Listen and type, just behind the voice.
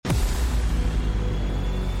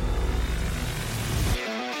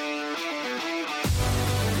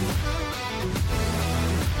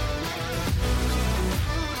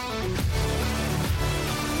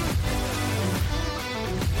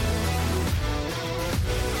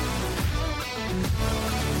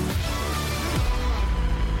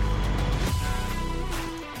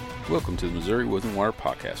Welcome to the Missouri Woods and Water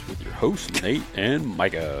Podcast with your hosts, Nate and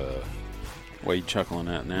Micah. Why are you chuckling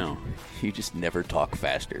at now? You just never talk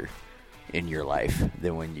faster in your life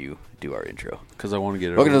than when you do our intro. Because I want to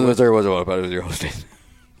get it Welcome to the over with. Missouri Woods and Water Podcast with your host.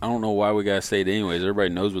 I don't know why we got to say it anyways. Everybody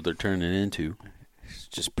knows what they're turning into. It's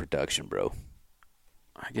just production, bro.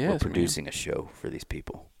 I guess. We're producing a show for these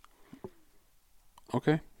people.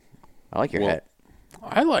 Okay. I like your hat.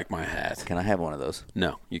 I like my hat. Can I have one of those?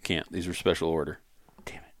 No, you can't. These are special order.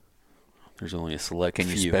 Damn it. There's only a select Can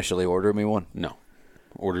few. you specially order me one? No.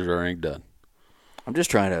 Orders are ain't done. I'm just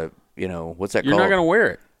trying to, what's that You're called? not going to wear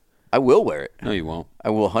it. I will wear it. No, you won't. I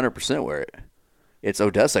will 100% wear it. It's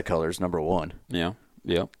Odessa colors, number one. Yeah.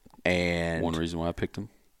 Yep. And One reason why I picked them.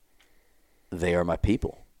 they are my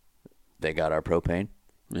people. They got our propane.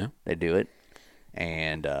 Yeah. They do it.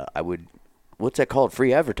 And what's that called?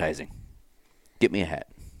 Free advertising. Get me a hat.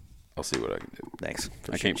 I'll see what I can do. Thanks.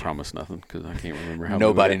 I can't promise nothing because I can't remember how.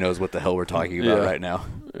 Nobody knows what the hell we're talking about Yeah. right now.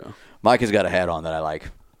 Yeah. Mike has got a hat on that I like.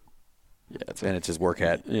 Yeah. And it's his work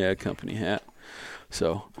hat. Yeah, company hat.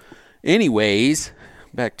 So, anyways,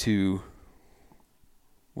 back to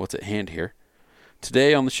what's at hand here.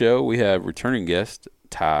 Today on the show, we have returning guest,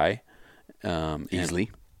 Ty.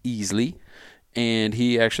 Easley. And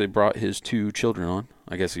he actually brought his two children on.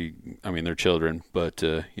 I guess they're children, but,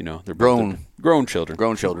 they're Grown. grown children.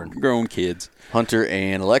 Grown children. Grown kids. Hunter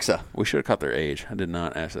and Alexa. We should have caught their age. I did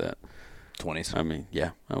not ask that. 20s. I mean,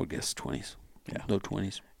 yeah, I would guess 20s. Yeah. Low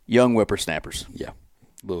 20s. Young whippersnappers. Yeah,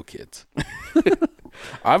 little kids.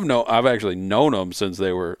 I've actually known them since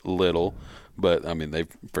they were little, but I mean they've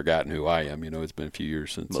forgotten who I am. It's been a few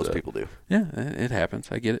years since. Most people do. Yeah, it happens.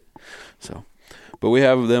 I get it. So, but we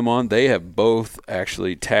have them on. They have both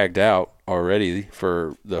actually tagged out already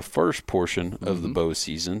for the first portion of the bow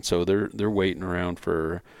season. So they're waiting around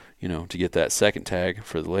for to get that second tag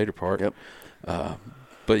for the later part. Yep.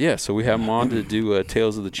 But yeah, so we have them on to do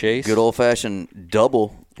Tales of the Chase. Good old-fashioned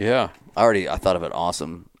double. Yeah. I thought of an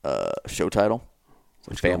awesome show title.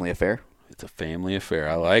 Family Affair. It's a family affair.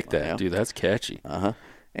 I like that, Yeah. dude. That's catchy. Uh-huh.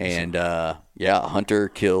 And, Hunter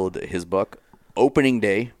killed his buck opening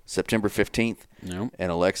day, September 15th. Yep.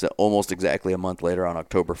 And Alexa, almost exactly a month later on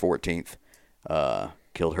October 14th,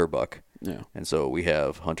 killed her buck. Yeah. And so we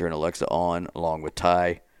have Hunter and Alexa on, along with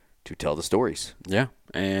Ty, to tell the stories. Yeah,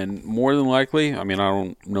 and more than likely, I mean, I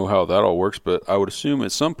don't know how that all works, but I would assume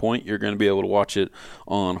at some point you're going to be able to watch it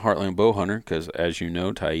on Heartland Bowhunter because, as you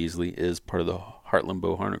know, Ty Easley is part of the Heartland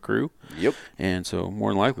Bowhunter crew. Yep. And so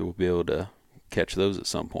more than likely we'll be able to catch those at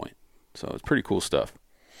some point. So it's pretty cool stuff.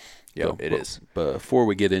 Yep, So, it is. But before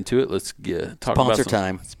we get into it, let's talk Sponsor about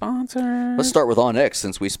time. Sponsor. Let's start with OnX,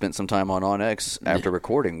 since we spent some time on OnX after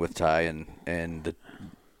recording with Ty and the,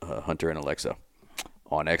 Hunter and Alexa.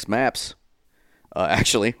 OnX Maps.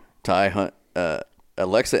 Actually,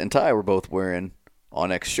 Alexa and Ty were both wearing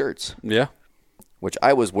OnX shirts, Yeah. which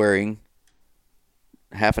I was wearing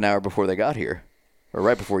half an hour before they got here, or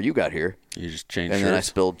right before you got here, You just changed and then I shirts.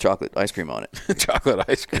 spilled chocolate ice cream on it. Chocolate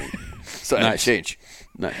ice cream. So I had to Nice. change.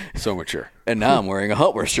 Nice. So mature. And now I'm wearing a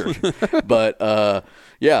Huntworth shirt. But,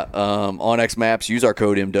 OnX Maps, use our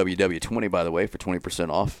code MWW20, by the way, for 20%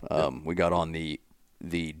 off. We got on the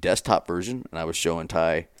desktop version, and I was showing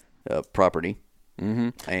Ty property. Mm-hmm.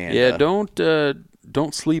 And Yeah,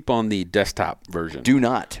 don't sleep on the desktop version. do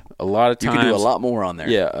not. A lot of You times can do a lot more on there.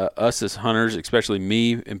 Yeah, us as hunters, especially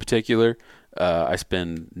me in particular, I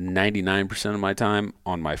spend 99% of my time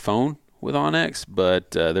on my phone with OnX,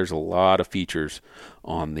 but there's a lot of features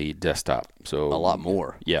on the desktop. So A lot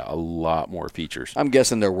more. Yeah, a lot more features. I'm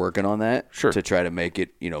guessing they're working on that Sure. to try to make it,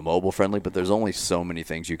 mobile friendly, but there's only so many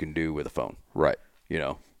things you can do with a phone, Right.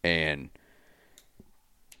 and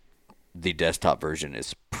the desktop version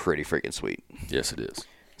is pretty freaking sweet. Yes, it is.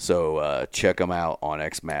 So check them out on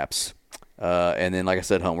X Maps. And then, like I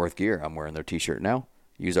said, Huntworth Gear. I'm wearing their T-shirt now.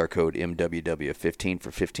 Use our code MWW15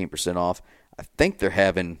 for 15% off. I think they're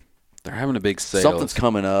having a big sale. something's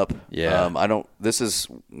coming up. Yeah.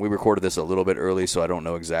 We recorded this a little bit early, so I don't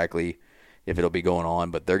know exactly if it'll be going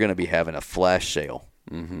on, but they're going to be having a flash sale.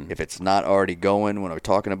 Mm-hmm. If it's not already going when we're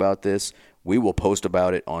talking about this, we will post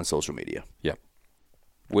about it on social media. Yep.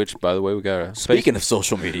 Which, by the way, we got a Speaking of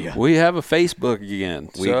social media, we have a Facebook again.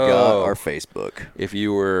 we got our Facebook. If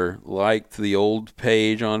you were liked the old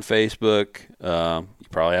page on Facebook, you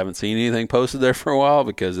probably haven't seen anything posted there for a while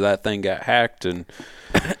because that thing got hacked and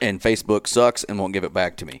And Facebook sucks and won't give it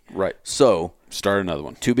back to me. right. So, Start another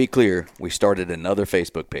one. to be clear, we started another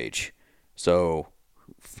Facebook page. So,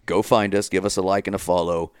 go find us, give us a like and a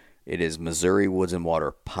follow. It is Missouri Woods and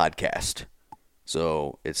Water Podcast.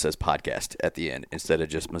 So it says podcast at the end instead of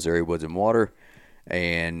just Missouri Woods and Water.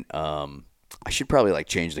 And I should probably like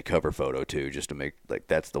change the cover photo too, just to make like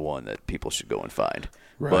that's the one that people should go and find.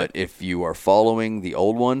 Right. But if you are following the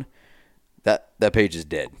old one, that page is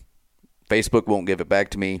dead. Facebook won't give it back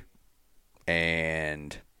to me,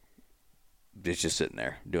 and it's just sitting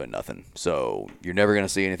there doing nothing. So you're never going to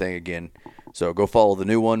see anything again. So go follow the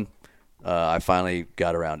new one. I finally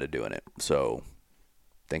got around to doing it. So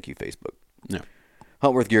thank you, Facebook. Yeah.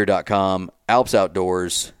 HuntworthGear.com, Alps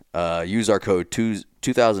Outdoors. Use our code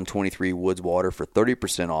 2023 Woods Water for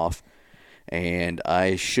 30% off. And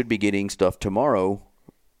I should be getting stuff tomorrow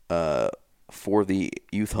for the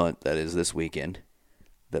youth hunt that is this weekend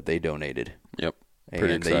that they donated. Yep.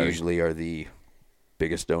 Pretty And exciting. they usually are the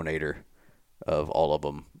biggest donator of all of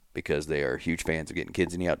them because they are huge fans of getting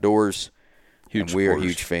kids in the outdoors. Huge and we are supporters.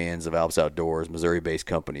 huge fans of Alps Outdoors, Missouri-based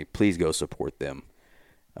company. Please go support them.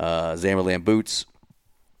 Zamberland Boots.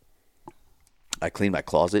 I cleaned my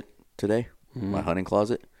closet today, my hunting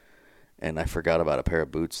closet, and I forgot about a pair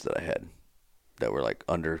of boots that I had that were like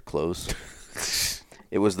under clothes.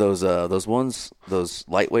 It was those ones, those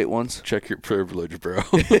lightweight ones. Check your privilege, bro.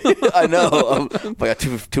 I know. I got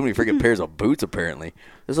too many freaking pairs of boots, apparently.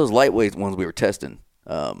 There's those lightweight ones we were testing.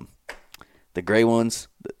 The gray ones,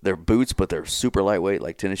 they're boots, but they're super lightweight,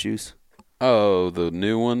 like tennis shoes. Oh, the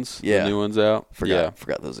new ones? Yeah. The new ones out? Yeah.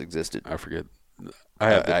 Forgot those existed. I forget. I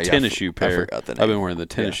have the I tennis shoe pair. forgot the I've name. been wearing the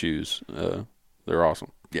tennis shoes. They're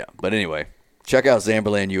awesome. Yeah, but anyway, check out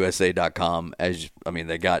ZamberlandUSA.com.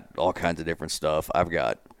 They got all kinds of different stuff. I've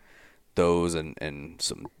got those and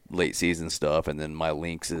some late season stuff, and then my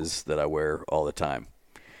Lynxes that I wear all the time.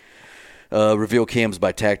 Reveal Cams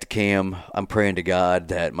by Tacticam. I'm praying to God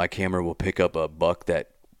that my camera will pick up a buck that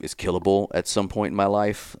is killable at some point in my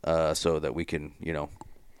life, so that we can,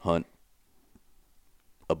 hunt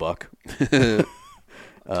a buck.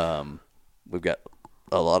 We've got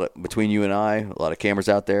between you and I, a lot of cameras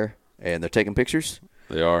out there, and they're taking pictures.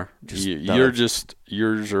 They are.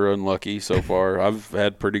 Yours are unlucky so far. I've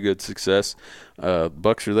had pretty good success.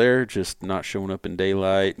 Bucks are there, just not showing up in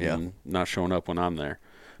daylight and not showing up when I'm there.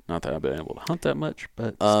 Not that I've been able to hunt that much,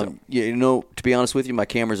 but still. To be honest with you, my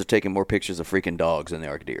cameras are taking more pictures of freaking dogs than they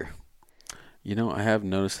are deer. I have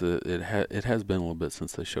noticed that it has been a little bit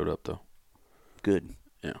since they showed up, though. Good.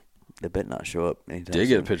 Yeah. They better not show up anytime Did soon.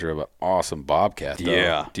 get a picture of an awesome bobcat, though.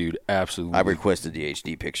 Yeah. Dude, absolutely. I requested the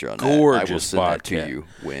HD picture on Gorgeous that. I will send that bobcat. to you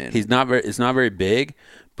when It's not very big,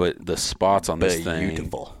 but the spots on this thing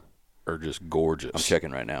beautiful. are just gorgeous. I'm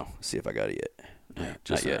checking right now. See if I got it yet. Yeah,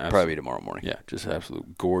 Not yet. Probably tomorrow morning. Yeah, just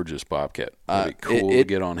absolute gorgeous bobcat. Really cool to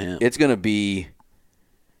get on him. It's going to be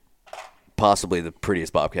possibly the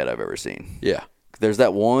prettiest bobcat I've ever seen. Yeah. There's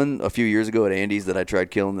that one a few years ago at Andy's that I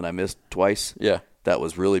tried killing that I missed twice. Yeah. That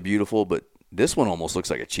was really beautiful, but this one almost looks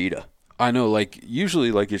like a cheetah. I know, usually,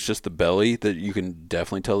 it's just the belly that you can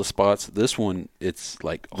definitely tell the spots. This one, it's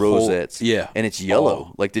like Rosettes. Yeah. And it's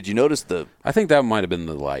yellow. Did you notice I think that might have been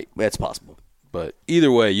the light. That's possible. But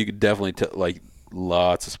either way, you could definitely tell,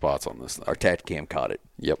 lots of spots on this thing. Our Tacticam caught it.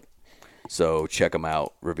 Yep. So check them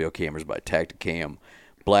out. Reveal Cameras by Tacticam.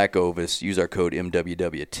 Black Ovis. Use our code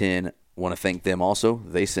MWW10. Want to thank them also.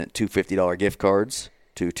 They sent two $50 gift cards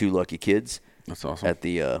to two lucky kids. That's awesome. At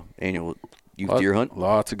the annual youth deer hunt.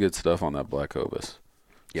 Lots of good stuff on that Black Ovis.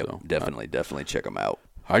 Yep, So, definitely check them out.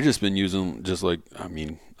 I just been using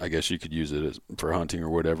I guess you could use it for hunting or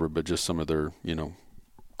whatever, but just some of their,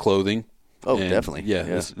 clothing. Oh, And, definitely. Yeah,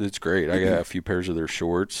 it's great. I got a few pairs of their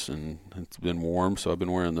shorts, and it's been warm, so I've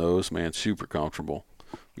been wearing those. Man, super comfortable.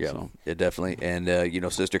 Yeah, So, it definitely. And,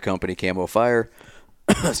 sister company, Camo Fire.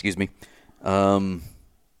 Excuse me.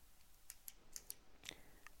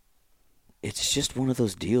 It's just one of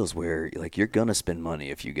those deals where, you're going to spend money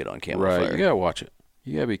if you get on Camo right, Fire. you got to watch it.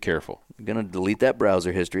 You got to be careful. You're going to delete that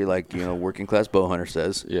browser history Working Class Bow Hunter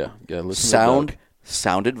says. Yeah, you got to listen to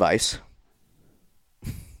Sound advice.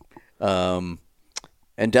 And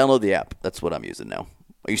download the app. That's what I'm using now.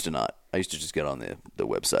 I used to not. I used to just get on the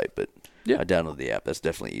website, but I download the app. That's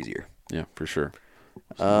definitely easier. Yeah, for sure.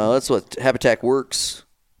 That's what Habitat Works.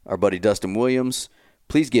 Our buddy Dustin Williams.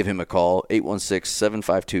 Please give him a call,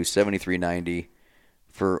 816-752-7390,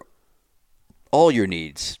 for all your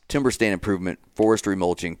needs. Timber stand improvement, forestry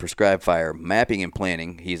mulching, prescribed fire, mapping and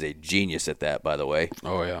planning. He's a genius at that, by the way.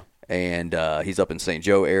 Oh, yeah. And he's up in St.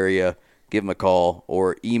 Joe area. Give him a call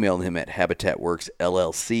or email him at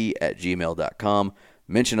habitatworksllc@gmail.com.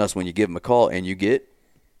 Mention us when you give him a call, and you get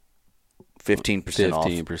 15% off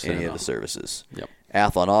any of the services. Yep.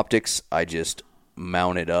 Athlon Optics, I just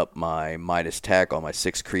mounted up my Midas tack on my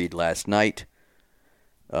 6 Creed last night.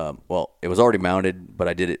 Well, it was already mounted, but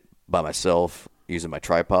I did it by myself using my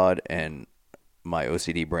tripod, and my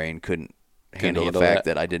OCD brain couldn't handle the fact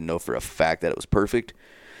that I didn't know for a fact that it was perfect.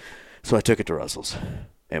 So I took it to Russell's,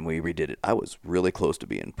 and we redid it. I was really close to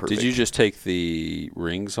being perfect. Did you just take the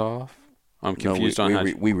rings off? I'm confused no, on how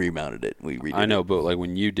we remounted it. We redid I know, it. but like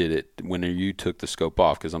when you did it, when you took the scope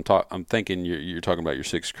off, because I'm thinking you're talking about your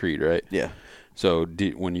 6th Creed, right? Yeah. So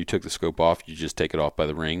when you took the scope off, you just take it off by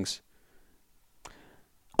the rings?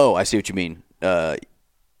 Oh, I see what you mean. At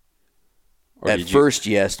first,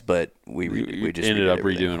 yes, but we just ended up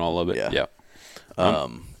everything. redoing all of it. Yeah.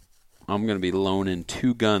 I'm going to be loaning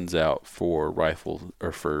 2 guns out for rifle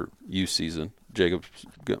or for youth season.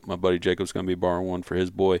 My buddy Jacob's going to be borrowing one for his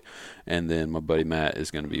boy, and then my buddy Matt is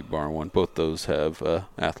going to be borrowing one. Both those have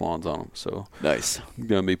Athlons on them, so nice.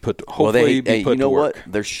 Going to be put. Hopefully, be put you know to work.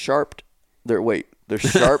 what? They're sharp. They're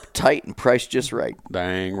sharp, tight, and priced just right.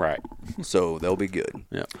 Dang right. So they'll be good.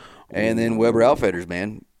 Yeah. And then Weber Outfitters,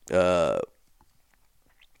 man. Our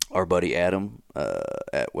buddy Adam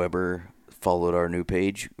at Weber followed our new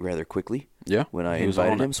page rather quickly. Yeah. When I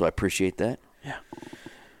invited him, so I appreciate that. Yeah.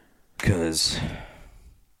 Because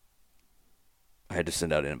I had to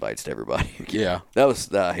send out invites to everybody. Yeah.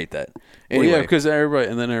 I hate that. Anyway, well, yeah, because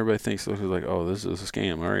everybody thinks like, oh, this is a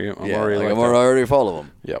scam. I'm already follow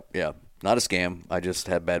them. Yep. Yeah. Not a scam. I just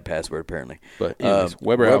had bad password apparently. But anyways,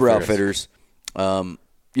 Weber Outfitters.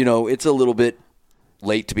 It's a little bit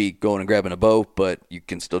late to be going and grabbing a bow, but you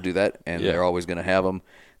can still do that, and they're always going to have them.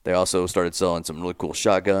 They also started selling some really cool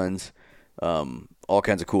shotguns, all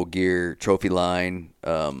kinds of cool gear, trophy line,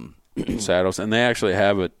 saddles, and they actually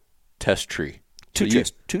have a test tree. Two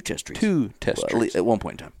test trees. 2 test trees at one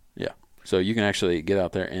point in time. Yeah. So you can actually get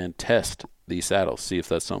out there and test these saddles, see if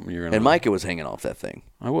that's something you're going to. And Micah was hanging off that thing.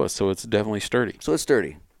 I was, so it's definitely sturdy. So it's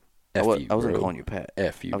sturdy. I wasn't bro. calling you Pat.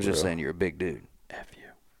 F you, I was just bro. saying you're a big dude. F you.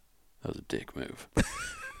 That was a dick move.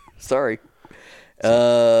 Sorry.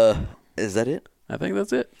 Is that it? I think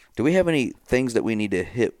that's it. Do we have any things that we need to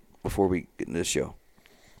hit before we get into this show?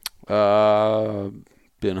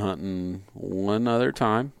 Been hunting one other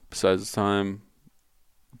time besides the time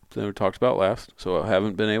that we talked about last, so I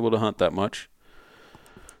haven't been able to hunt that much.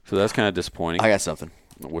 So that's kind of disappointing. I got something.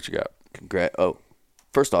 What you got?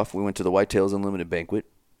 First off, we went to the Whitetails Unlimited banquet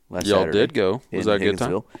last Y'all Saturday. did go. Was that a good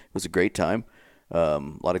time? It was a great time. A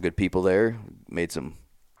lot of good people there. Made some,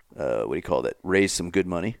 raised some good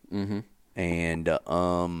money. Mm-hmm. And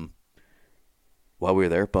while we were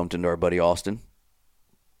there, bumped into our buddy Austin,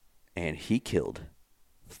 and he killed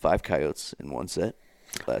 5 coyotes in one set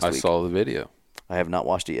last week. I saw the video. I have not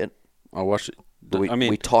watched it yet. I watched it.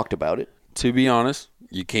 We talked about it. To be honest,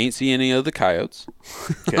 you can't see any of the coyotes,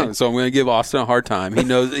 Okay. so I'm going to give Austin a hard time. He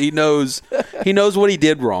knows what he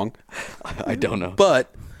did wrong. I don't know,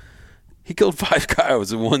 but he killed 5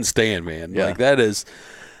 coyotes in one stand, man. Yeah. Like that is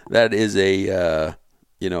a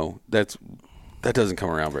that doesn't come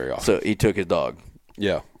around very often. So he took his dog.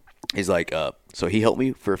 Yeah, He's like, so he helped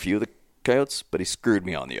me for a few of the coyotes, but he screwed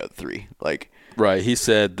me on the other 3. Like, right. He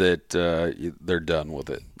said that they're done with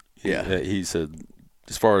it. He said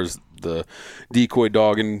as far as the decoy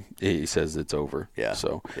dogging, he says it's over. Yeah.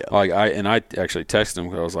 So yeah. I actually texted him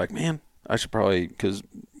because I was like, man, I should probably, because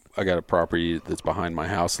I got a property that's behind my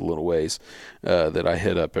house a little ways that I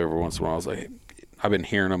hit up every once in a while. I was like, I've been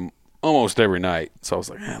hearing them almost every night, so I was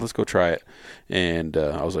like, let's go try it. And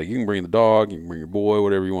I was like, you can bring the dog, you can bring your boy,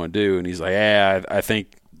 whatever you want to do. And he's like, I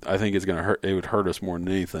think it's gonna hurt. It would hurt us more than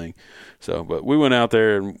anything. So, but we went out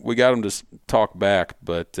there and we got them to talk back,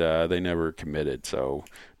 but they never committed, so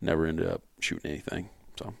never ended up shooting anything.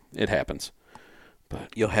 So it happens.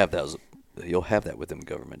 But you'll have that with them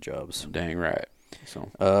government jobs. Dang right.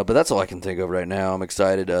 So, but that's all I can think of right now. I'm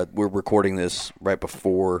excited. We're recording this right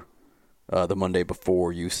before the Monday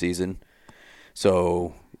before youth season,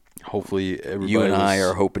 so hopefully everybody. You and I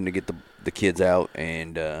are hoping to get the kids out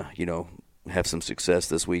and have some success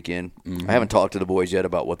this weekend. Mm-hmm. I haven't talked to the boys yet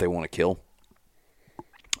about what they want to kill.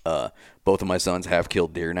 Both of my sons have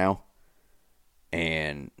killed deer now,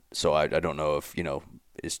 and so I don't know if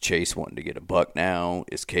is Chase wanting to get a buck now?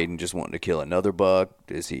 Is Caden just wanting to kill another buck?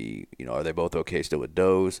 Is he are they both okay still with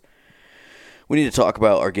does? We need to talk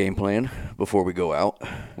about our game plan before we go out.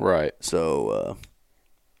 Right. So,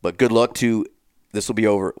 but good luck to. This will be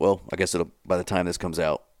over. Well, I guess by the time this comes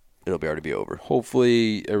out, it'll already be over.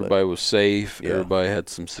 Hopefully everybody was safe. Yeah. Everybody had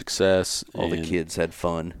some success. All the kids had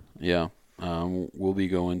fun. Yeah. We'll be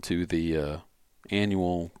going to the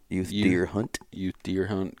annual youth deer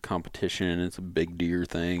hunt competition. It's a big deer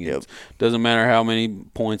thing. Yep. It doesn't matter how many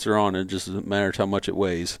points are on it. It just matters how much it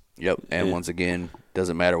weighs. Yep. And once again,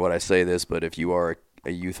 doesn't matter what I say this, but if you are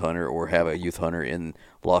a youth hunter or have a youth hunter in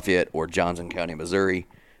Lafayette or Johnson County, Missouri,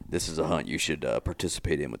 this is a hunt you should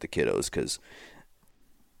participate in with the kiddos because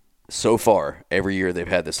so far, every year they've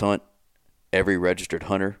had this hunt, every registered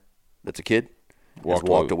hunter that's a kid has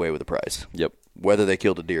walked away with a prize. Yep. Whether they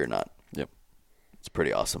killed a deer or not. Yep. It's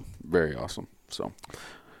pretty awesome. Very awesome. So,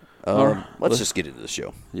 let's just get into the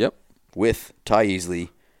show. Yep. With Ty Easley,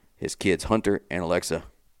 his kids Hunter and Alexa.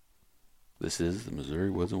 This is the Missouri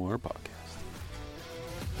Woods and Water Podcast.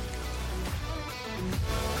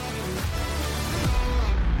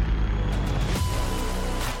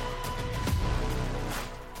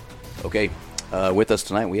 Okay, with us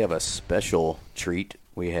tonight we have a special treat.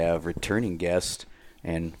 We have returning guest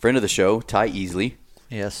and friend of the show, Ty Easley.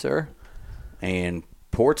 Yes, sir. And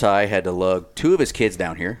poor Ty had to lug 2 of his kids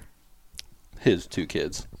down here. His 2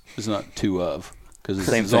 kids. It's not 2 of, because it's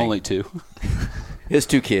thing. only 2. His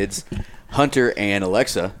 2 kids, Hunter and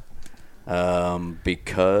Alexa,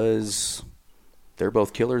 because they're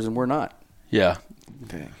both killers and we're not. Yeah.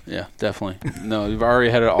 Yeah, definitely. No, we've already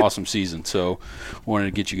had an awesome season, so wanted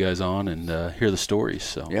to get you guys on and hear the stories.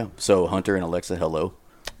 So Yeah. So Hunter and Alexa, hello.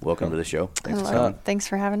 Welcome to the show. Thanks for Hello. coming. Thanks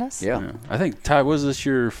for having us. Yeah. I think, Ty, was this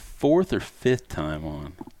your 4th or 5th time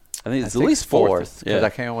on? I think it's I at think least 4th. because Yeah. I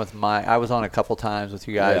came on with Mike. I was on a couple times with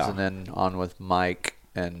you guys, Yeah. and then on with Mike.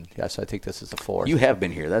 And yes, I think this is the 4th. You have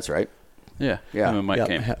been here. That's right. Yeah. Yeah. Him and Mike Yep,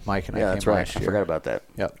 came. Mike and I Yeah, came that's right. last I year. forgot about that.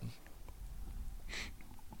 Yep.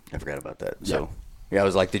 I forgot about that. So, yeah, I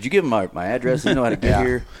was like, did you give him my address? You know how to get Yeah.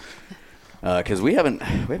 here? Because we haven't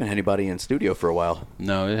had anybody in studio for a while.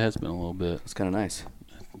 No, it has been a little bit. It's kind of nice.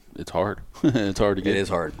 It's hard. It's hard to get. It is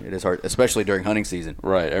hard. It is hard, especially during hunting season.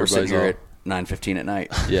 Right, We're sitting everybody's here all- at 9:15 at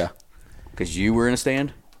night Yeah. because you were in a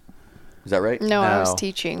stand. Is that right? No, I was No.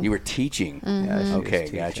 teaching. You were teaching. Yeah, she was Okay,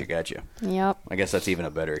 teaching. gotcha. Yep. I guess that's even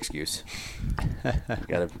a better excuse.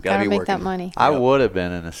 Gotta Gotta be make working. that money. I Yep. would have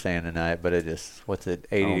been in a stand tonight, but it just, what's it,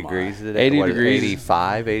 80 Oh, my. degrees today? 80 What, degrees.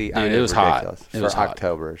 85, 80? Dude, it was hot. ridiculous. It was For hot.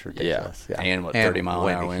 October, it's ridiculous. Yeah. And what, 30 mile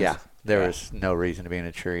an hour windy. winds? Yeah. There Yeah. was no reason to be in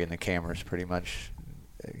a tree, and the cameras pretty much,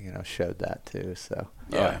 showed that too. So,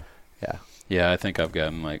 Yeah. yeah. Yeah, I think I've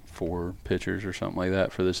gotten like 4 pictures or something like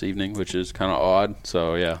that for this evening, which is kind of odd.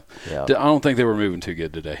 So, yeah. Yeah. I don't think they were moving too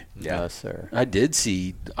good today. Yeah. No, sir. I did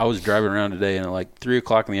see, I was driving around today, and at like 3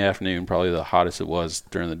 o'clock in the afternoon, probably the hottest it was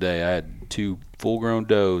during the day, I had 2 full-grown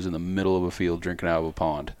does in the middle of a field drinking out of a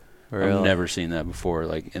pond. I've Really? never seen that before,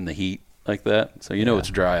 like in the heat like that. So, it's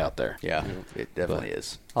dry out there. Yeah, it definitely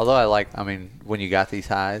is. Although when you got these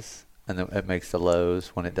highs, and it makes the lows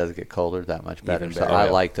when it does get colder that much better. Even So better. I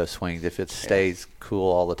Yeah. like those swings. If it stays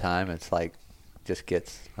cool all the time, it's like just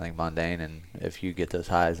gets, I think, mundane. And if you get those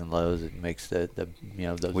highs and lows, it makes the those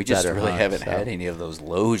We just better really hunts, haven't so. had any of those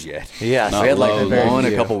lows yet. Yeah, we had like lows. one a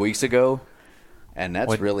few. couple weeks ago, and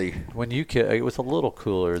that's really When you it was a little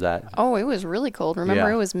cooler that. Oh, it was really cold. Remember,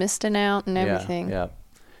 Yeah. it was misting out and everything. Yeah.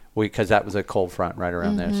 Because that was a cold front right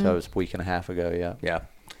around there, so it was a week and a half ago. Yeah. yeah.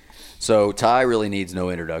 So Ty really needs no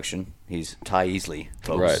introduction. He's Ty Easley,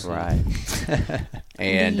 folks. Right. Right.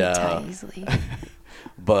 And Tie easily.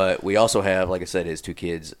 but we also have, like I said, his 2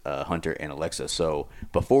 kids, Hunter and Alexa. So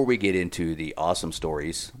before we get into the awesome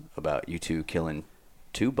stories about you 2 killing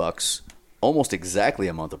 2 bucks almost exactly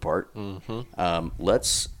a month apart,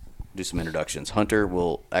 let's do some introductions. Hunter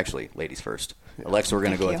will actually, ladies first. Alexa, we're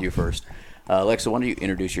going to Thank go with you. you first. Alexa, why don't you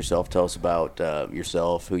introduce yourself? Tell us about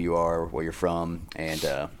yourself, who you are, where you're from, and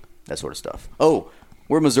that sort of stuff. Oh,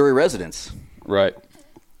 we're Missouri residents, Right.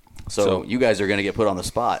 so you guys are going to get put on the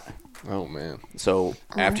spot. Oh man. So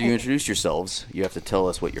after you right. introduce yourselves, you have to tell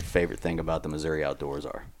us what your favorite thing about the Missouri outdoors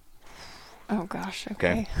are. Oh, gosh.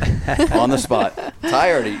 Okay. Okay. On the spot.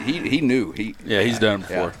 Ty already, he knew. Yeah, he's done it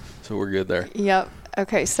before, Yeah. so we're good there. Yep.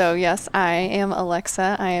 Okay, so yes, I am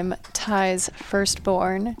Alexa. I am Ty's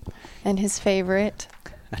firstborn and his favorite.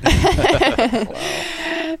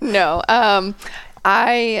 No.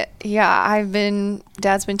 Dad's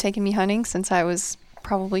been taking me hunting since I was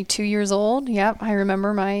probably 2 years old. Yep. I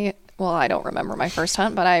remember I don't remember my first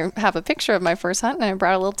hunt, but I have a picture of my first hunt, and I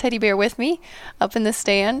brought a little teddy bear with me up in the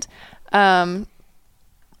stand. I've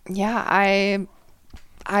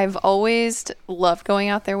always loved going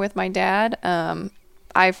out there with my dad.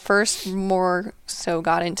 I first more so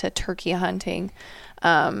got into turkey hunting.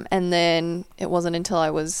 And then it wasn't until I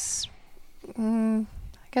was, I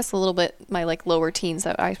guess a little bit my lower teens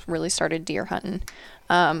that I really started deer hunting.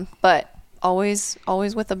 But always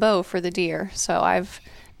with a bow for the deer. So I've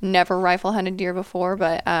never rifle hunted deer before,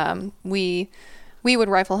 but, we would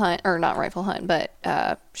rifle hunt, or not rifle hunt, but,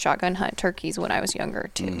 shotgun hunt turkeys when I was younger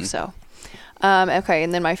too. So, okay.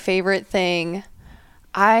 And then my favorite thing,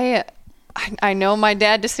 I know my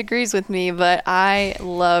dad disagrees with me, but I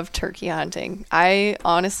love turkey hunting. I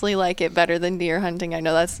honestly like it better than deer hunting. I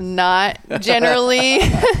know that's not generally.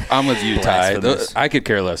 I'm with you, Ty. Blasphemous. I could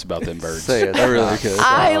care less about them birds. Say it. I really could.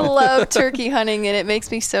 I love turkey hunting, and it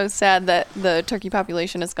makes me so sad that the turkey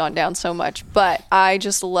population has gone down so much. But I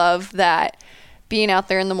just love that being out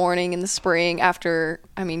there in the morning in the spring after,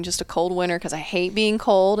 just a cold winter, because I hate being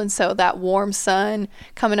cold. And so that warm sun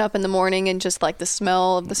coming up in the morning and just like the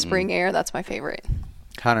smell of the spring air, that's my favorite.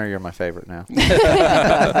 Hunter, you're my favorite now.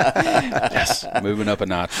 Yes, moving up a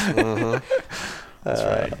notch. That's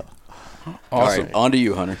right. Awesome. All right, on to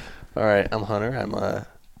you, Hunter. All right, I'm Hunter. I'm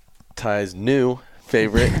Ty's new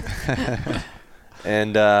favorite,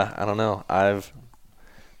 and I don't know.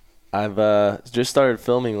 I've just started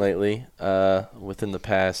filming lately, within the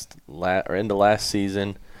past into last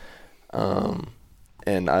season,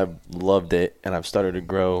 and I've loved it, and I've started to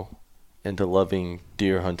grow into loving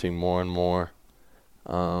deer hunting more and more.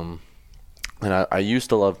 And I used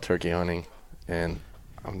to love turkey hunting, and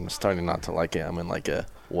I'm starting not to like it. I'm in like a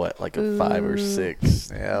 5 or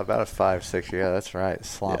 6. Yeah, about a 5, 6. Yeah, that's right.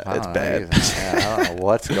 Slump. Yeah, I it's don't know bad. either. Yeah, I don't know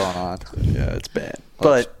what's going on. Yeah, it's bad.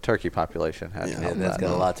 But turkey population has Yeah, helped That's that.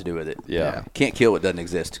 got a lot to do with it. Yeah. Can't kill what doesn't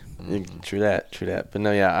exist. True that. But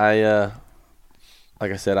no, yeah, I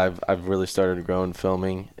like I said, I've really started growing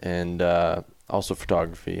filming and also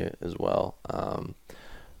photography as well.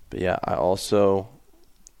 But yeah, I also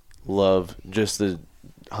love just the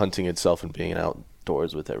hunting itself and being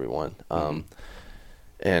outdoors with everyone.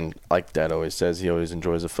 And like Dad always says, he always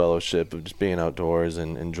enjoys the fellowship of just being outdoors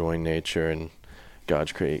and enjoying nature and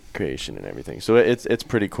God's creation and everything. So it's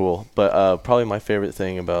pretty cool. But probably my favorite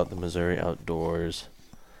thing about the Missouri outdoors,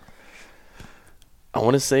 I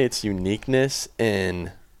want to say its uniqueness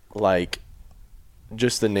in like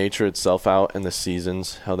just the nature itself out and the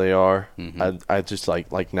seasons, how they are. I just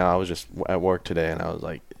like now I was just at work today and I was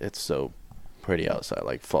like, it's so pretty outside.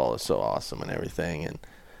 Like fall is so awesome and everything.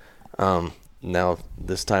 And now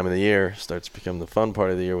this time of the year starts to become the fun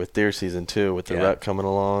part of the year with deer season too, with the rut coming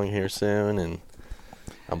along here soon, and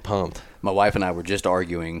I'm pumped. My wife and I were just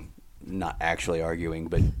arguing, not actually arguing,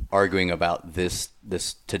 but arguing about this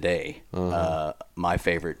today. My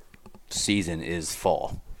favorite season is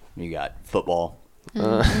fall. You got football,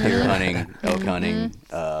 deer hunting, elk hunting.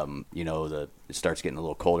 It starts getting a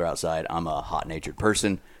little colder outside. I'm a hot-natured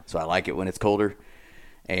person, so I like it when it's colder.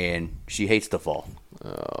 And she hates the fall.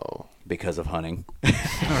 Oh. Because of hunting.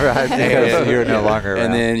 Right, because you're no longer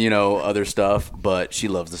around. And then, other stuff, but she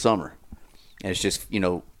loves the summer. And it's just,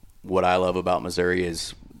 what I love about Missouri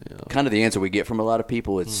is kind of the answer we get from a lot of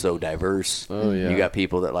people. It's so diverse. Oh, yeah. You got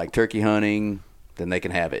people that like turkey hunting, then they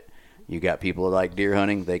can have it. You got people that like deer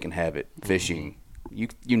hunting, they can have it. Fishing,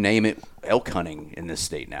 you name it, elk hunting in this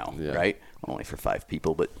state now, right? Only for 5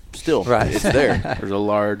 people, but still, it's there. There's a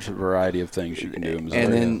large variety of things you can do in Missouri.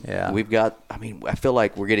 And then we've got, I feel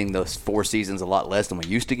like we're getting those 4 seasons a lot less than we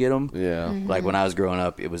used to get them. Yeah. Like when I was growing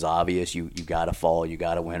up, it was obvious you got a fall, you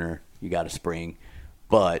got a winter, you got a spring.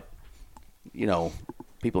 But,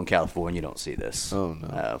 people in California don't see this. Oh,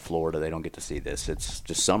 no. Florida, they don't get to see this. It's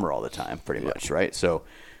just summer all the time, pretty much, right? So,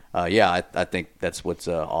 I think that's what's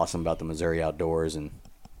awesome about the Missouri outdoors. And,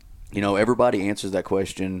 everybody answers that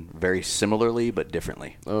question very similarly but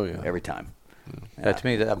differently. Oh, yeah. Every time. To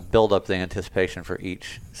me, that build up the anticipation for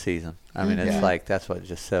each season. It's like that's what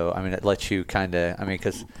just so. It lets you kind of.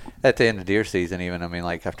 Because at the end of deer season, even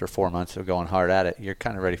like after 4 months of going hard at it, you're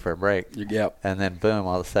kind of ready for a break. Yep. And then boom,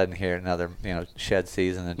 all of a sudden here another shed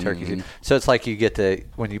season and turkey season. So it's like you get to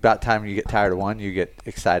when about time you get tired of one, you get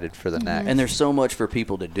excited for the next. And there's so much for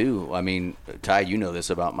people to do. Ty, you know this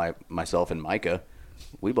about myself and Micah.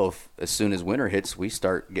 We both, as soon as winter hits, we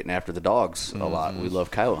start getting after the dogs a lot. We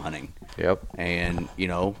love coyote hunting. Yep. And,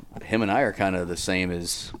 him and I are kind of the same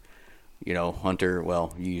as, Hunter.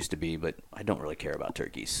 Well, you used to be, but I don't really care about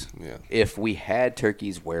turkeys. Yeah. If we had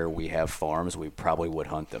turkeys where we have farms, we probably would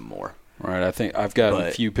hunt them more. Right, I think I've got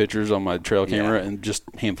a few pictures on my trail camera and just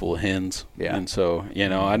a handful of hens. Yeah. And so,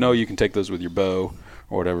 I know you can take those with your bow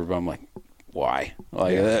or whatever, but I'm like, why?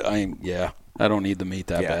 Like, I don't need the meat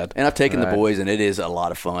that bad. And I've taken the boys, and it is a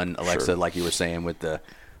lot of fun. Alexa, like you were saying, with the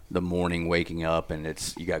morning waking up,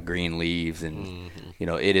 and you got green leaves, and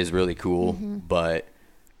it is really cool. But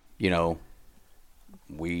we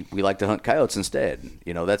like to hunt coyotes instead.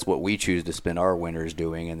 That's what we choose to spend our winters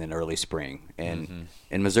doing, and then early spring. And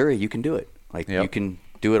in Missouri, you can do it. You can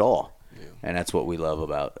do it all, and that's what we love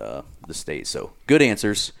about the state. So good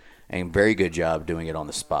answers. And very good job doing it on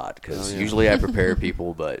the spot, because usually I prepare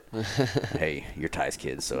people, but hey, you're Ty's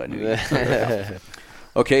kids, so I knew you.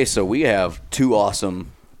 Okay, so we have 2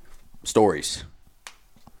 awesome stories.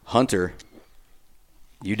 Hunter,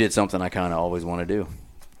 you did something I kind of always want to do,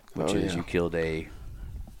 which is you killed a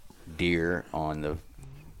deer on the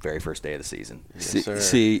very first day of the season. Yes,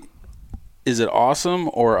 See, is it awesome?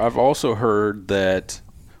 Or I've also heard that,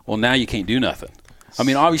 well, now you can't do nothing. I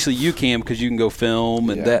mean, obviously you can because you can go film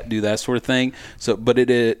and do that sort of thing. So, but did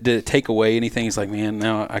it take away anything? It's like, man,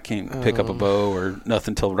 now I can't pick up a bow or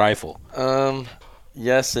nothing till rifle.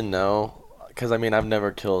 Yes and no, because I mean, I've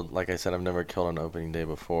never killed. Like I said, I've never killed on opening day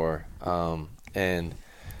before, and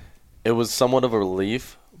it was somewhat of a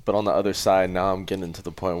relief. But on the other side, now I'm getting to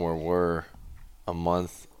the point where we're a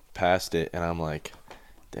month past it, and I'm like,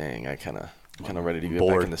 dang, I kind of ready to get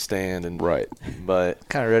back in the stand and but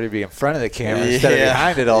kind of ready to be in front of the camera instead of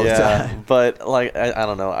behind it all the time. But like I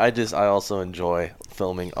don't know, I also enjoy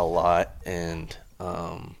filming a lot, and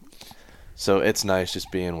so it's nice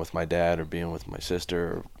just being with my dad or being with my sister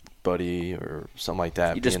or buddy or something like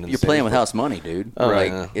that. You're playing with house money, dude.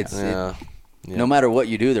 No matter what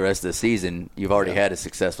you do the rest of the season, you've already had a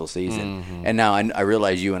successful season, and now I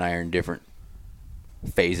realize you and I are in different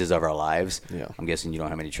phases of our lives. I'm guessing you don't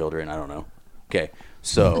have any children. I don't know. Okay,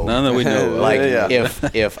 so none that we know. Like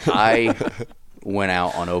if I went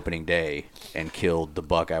out on opening day and killed the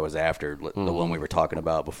buck I was after, the one we were talking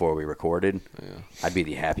about before we recorded, I'd be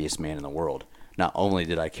the happiest man in the world. Not only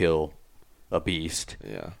did I kill a beast,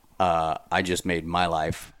 I just made my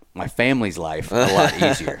life, my family's life, a lot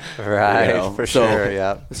easier. Right, for sure.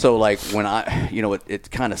 Yeah. So like when it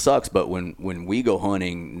kind of sucks, but when we go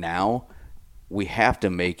hunting now, we have to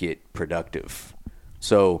make it productive.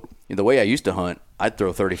 So the way I used to hunt, I'd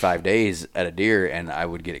throw 35 days at a deer and I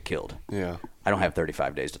would get it killed. Yeah. I don't have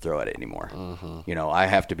 35 days to throw at it anymore. I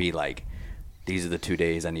have to be like, these are the 2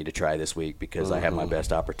 days I need to try this week because I have my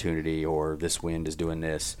best opportunity, or this wind is doing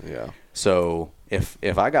this. Yeah. So if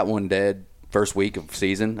I got one dead first week of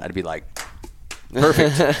season, I'd be like,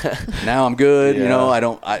 perfect. Now I'm good.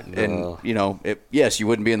 Yes, you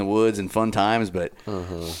wouldn't be in the woods and fun times, but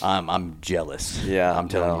I'm jealous. Yeah, I'm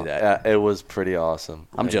telling you that. It was pretty awesome.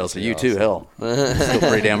 I'm jealous of you too. Hell, it's still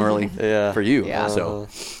pretty damn early for you. Yeah. So,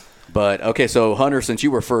 but okay. So Hunter, since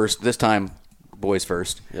you were first this time, boys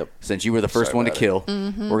first. Yep. Since you were the first one to kill,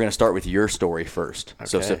 we're going to start with your story first. Okay.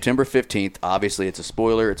 So September 15th, obviously it's a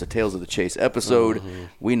spoiler. It's a Tales of the Chase episode.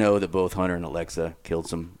 We know that both Hunter and Alexa killed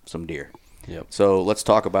some deer. Yep. So let's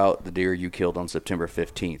talk about the deer you killed on September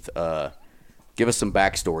 15th. Give us some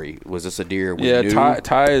backstory. Was this a deer we knew?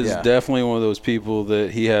 Ty is definitely one of those people that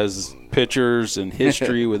he has pictures and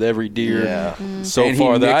history with every deer so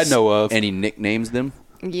far that I know of. And he nicknames them?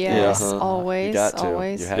 Yes, always. You got to.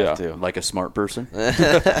 Always. You have to. Like a smart person?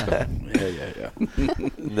 Yeah.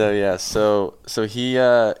 No, yeah. So he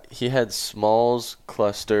had Smalls,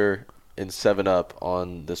 Cluster, and 7-Up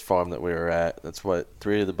on this farm that we were at. That's what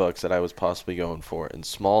 3 of the bucks that I was possibly going for. And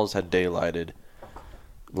Smalls had daylighted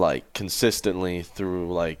like consistently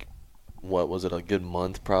through like, what was it, a good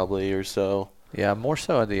month probably or so. Yeah, more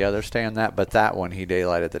so in the other stand that, but that one he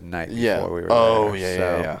daylighted the night before we were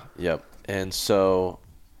there. Yeah. Yep. And so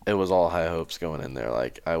it was all high hopes going in there.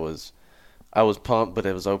 Like I was pumped, but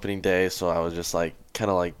it was opening day, so I was just like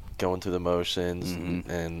kind of like going through the motions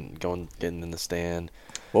and getting in the stand.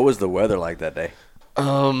 What was the weather like that day?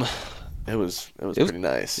 It was pretty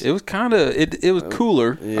nice. It was kind of it was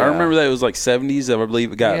cooler. Yeah. I remember that it was like 70s. I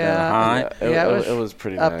believe it got high. It was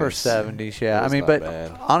pretty upper nice. 70s. Yeah, It I was mean, not but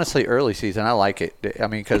bad. honestly, early season I like it. I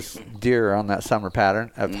mean, because deer are on that summer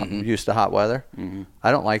pattern of used to hot weather.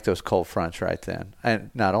 I don't like those cold fronts right then.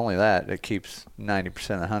 And not only that, it keeps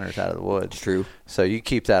 90% of the hunters out of the woods. True. So you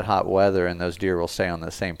keep that hot weather, and those deer will stay on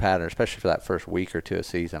the same pattern, especially for that first week or two of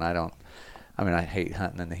season. I hate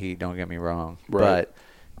hunting in the heat. Don't get me wrong, but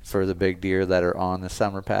for the big deer that are on the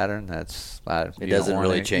summer pattern, It doesn't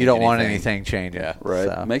really change. You don't want anything. anything changing. Yeah. Right.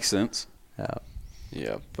 So, Makes sense.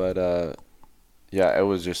 Yeah, but it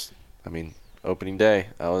was just, I mean, opening day.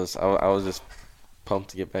 I was just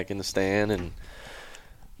pumped to get back in the stand, and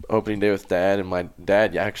opening day with Dad, and my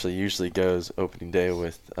dad actually usually goes opening day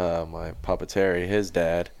with my Papa Terry, his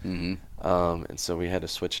dad. And so we had to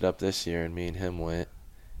switch it up this year, and me and him went,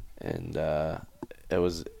 and it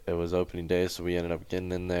was opening day, so we ended up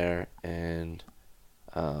getting in there, and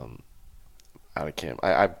I can't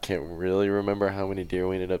really remember how many deer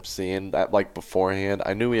we ended up seeing that like beforehand.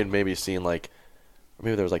 I knew we had maybe seen maybe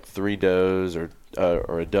there was like 3 does or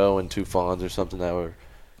a doe and 2 fawns or something that were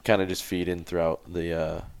kind of just feeding throughout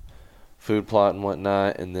the food plot and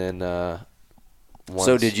whatnot. And then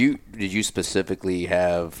So did you specifically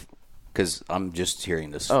have, because I'm just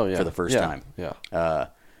hearing this for the first time. Yeah.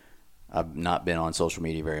 I've not been on social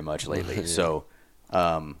media very much lately. So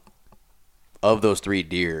of those 3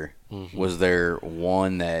 deer, Was there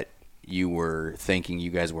one that you were thinking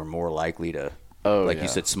you guys were more likely to? Oh, like yeah. you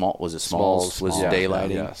said, was it Smalls? Was yeah,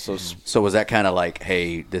 daylighting? Yeah. So was that kind of like,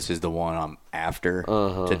 hey, this is the one I'm after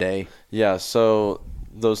today? Yeah, so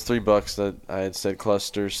those $3 that I had said,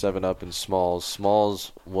 Cluster, 7-Up, and Smalls.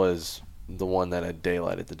 Smalls was the one that had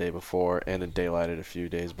daylighted the day before, and had daylighted a few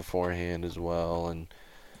days beforehand as well.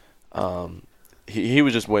 And he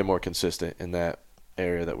was just way more consistent in that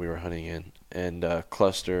area that we were hunting in. And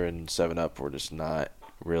Cluster and 7-Up were just not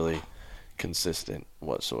really consistent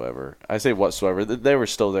whatsoever. I say whatsoever. They were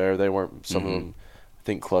still there. They weren't. Some of them, I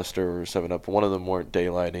think Cluster or 7-Up. One of them weren't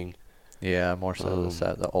daylighting. Yeah, more so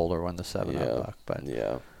the older one, the 7-Up buck. But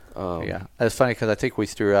yeah. Yeah, it's funny because I think we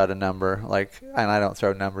threw out a number, like, and I don't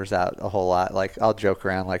throw numbers out a whole lot. Like, I'll joke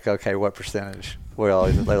around, like, okay, what percentage?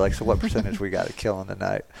 They're like, so what percentage we got to kill in the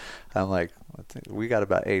night? I'm like, I think we got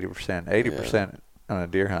about 80%. 80% on a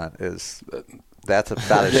deer hunt that's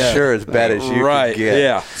about as sure as bad as you can get.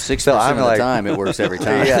 Yeah, 6% of the time it works every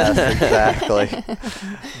time. Yes, exactly.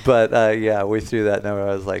 But yeah, we threw that number.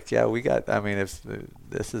 I was like, yeah, we got. I mean, if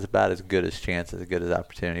this is about as good as chance, as good as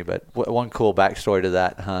opportunity. But one cool backstory to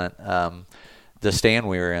that hunt, the stand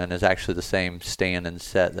we were in is actually the same stand and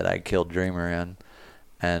set that I killed Dreamer in,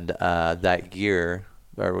 and that year,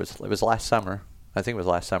 it was last summer. I think it was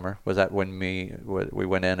last summer. Was that when we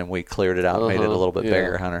went in and we cleared it out, made it a little bit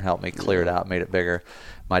bigger? Hunter helped me clear it out, made it bigger.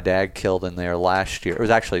 My dad killed in there last year. It was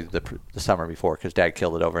actually the summer before because Dad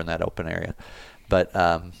killed it over in that open area. But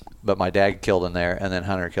my dad killed in there, and then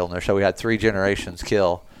Hunter killed in there. So we had 3 generations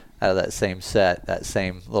kill out of that same set, that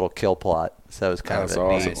same little kill plot. So it was kind of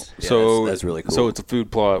awesome. neat. Yeah, So that's really cool. So it's a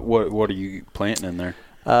food plot. What are you planting in there?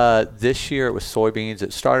 This year it was soybeans.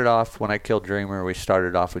 It started off when I killed Dreamer. We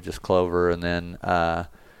started off with just clover, and then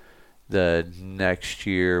the next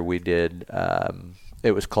year we did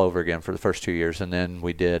it was clover again for the first 2 years, and then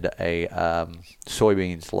we did a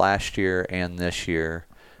soybeans last year and this year,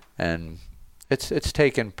 and it's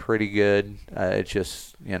taken pretty good. It's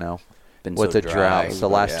just Been with so the dry. droughts, the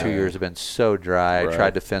last Yeah. 2 years have been so dry. Right. I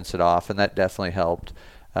tried to fence it off, and that definitely helped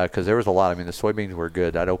because there was a lot. I mean, the soybeans were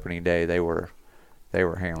good. That opening day, they were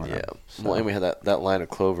hammering them. So. Well, and we had that line of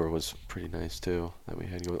clover was pretty nice too that we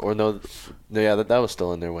had going. Or that was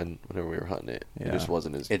still in there whenever we were hunting it. It Yeah. just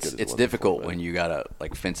wasn't as good as it It's was difficult before, when you gotta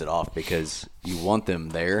like fence it off because you want them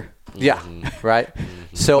there, Yeah, right.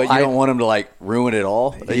 So but you don't want them to like ruin it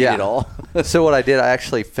all. Eat it all. So what I did, I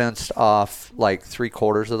actually fenced off like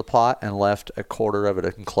 3/4 of the plot and left a quarter of it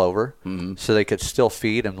in clover, so they could still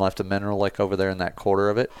feed, and left a mineral lick over there in that quarter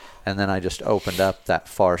of it. And then I just opened up that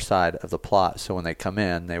far side of the plot, so when they come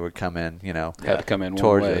in, they would come in, Had to come in one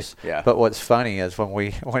towards way. us. Yeah. But what's funny is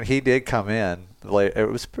when he did come in, it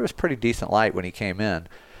was pretty decent light when he came in,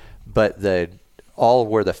 but all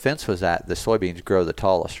where the fence was at, the soybeans grow the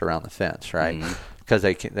tallest around the fence, right? Because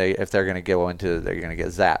if they're going to go into, they're going to get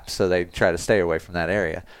zapped, so they try to stay away from that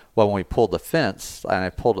area. Well, when we pulled the fence, and I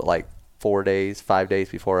pulled it like 5 days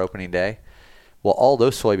before opening day, well, all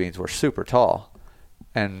those soybeans were super tall.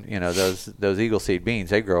 And those Eagle Seed beans,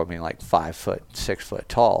 they grow like 5 foot, 6 foot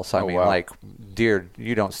tall. So I mean, wow. like deer,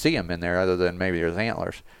 you don't see them in there other than maybe there's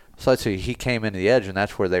antlers. So let's see, he came into the edge, and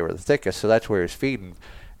that's where they were the thickest. So that's where he was feeding,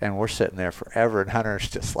 and we're sitting there forever. And Hunter's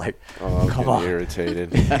just like, I'm "Come getting on."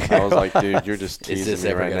 irritated. I was like, dude, you're just Is teasing this me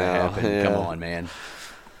ever right gonna now. happen? Yeah. Come on, man.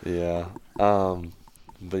 Yeah.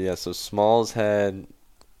 But yeah, so Smalls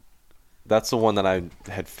that's the one that I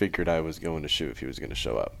had figured I was going to shoot if he was going to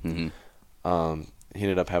show up. He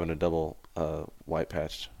ended up having a double white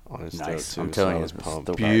patch on his Nice. throat too. I'm telling so I you, was it's pumped.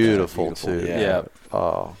 the- Beautiful too. Yeah.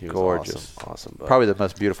 Oh, He was gorgeous. Awesome. But Probably the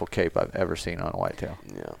most beautiful cape I've ever seen on a whitetail.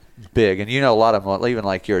 yeah, Big, and a lot of them, even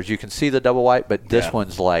like yours, you can see the double white, but this Yeah.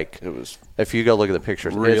 one's like, it was. if you go look at the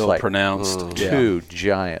pictures, it's Real like pronounced. two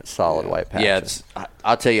giant solid white patches. Yeah,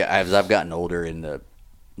 I'll tell you, as I've gotten older in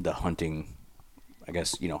the hunting, I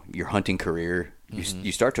guess your hunting career,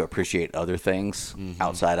 you start to appreciate other things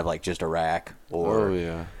outside of like just a rack or Oh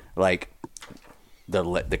yeah. like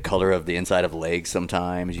the color of the inside of legs.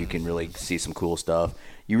 Sometimes you can really see some cool stuff.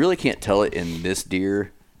 You really can't tell it in this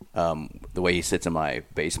deer, the way he sits in my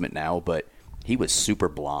basement now, but he was super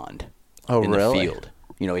blonde Oh, in really? the field.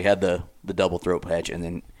 He had the double throat patch, and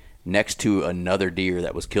then next to another deer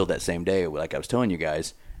that was killed that same day, like I was telling you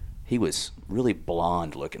guys, he was really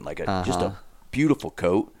blonde looking, like just a beautiful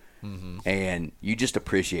coat. And you just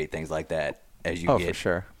appreciate things like that as you Oh, get, for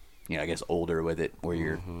sure. I guess older with it, where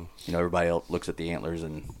you're, everybody else looks at the antlers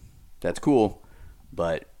and that's cool,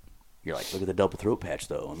 but you're like, look at the double throat patch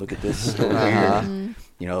though, and look at this over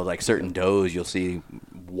here. Like certain does, you'll see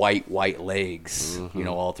white legs,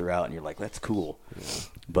 all throughout, and you're like, that's cool.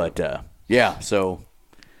 But yeah, so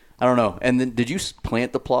I don't know. And then did you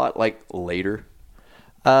plant the plot like later?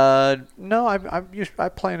 No, I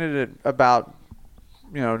planted it about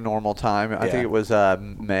normal time. I think it was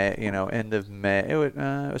May, end of May. It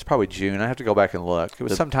was probably June. I have to go back and look. It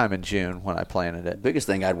was sometime in June when I planted it. The biggest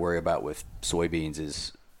thing I'd worry about with soybeans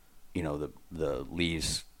is, the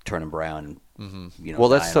leaves turning brown. Mm-hmm. Well,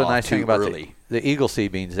 that's the dying nice off thing too about early. the Eagle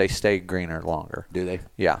seed beans. They stay greener longer. Do they?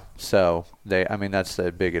 Yeah. So that's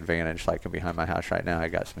the big advantage. Like behind my house right now, I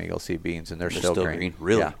got some Eagle seed beans, and they're still green.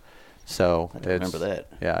 Really? Yeah. So remember that.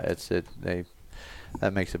 Yeah,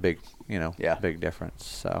 that makes a big big difference.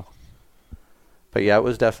 So, but yeah, it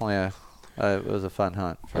was definitely it was a fun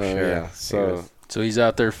hunt for sure. Yeah. So he's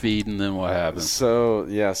out there feeding. Then what happens? So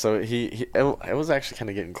it was actually kind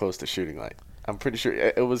of getting close to shooting light. I'm pretty sure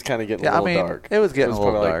it was kind of getting a little dark. It was getting a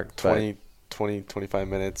little probably dark. Like 25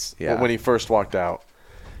 minutes Yeah. when he first walked out.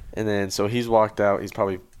 And then, so he's walked out. He's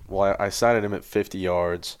probably, I sighted him at 50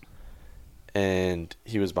 yards. And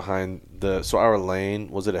he was behind so our lane,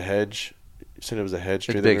 was it a hedge? You said it was a hedge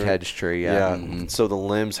tree? It's a big hedge tree, yeah. Yeah. Mm-hmm. So the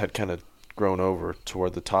limbs had kind of grown over to where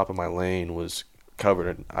the top of my lane was covered.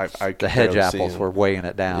 And I the hedge barely see apples him. were weighing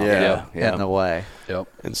it down. Yeah. In the way. Yep.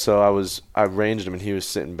 And so I ranged him, and he was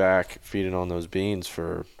sitting back feeding on those beans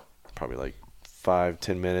for probably like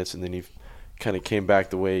 5-10 minutes, and then he kind of came back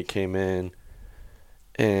the way he came in.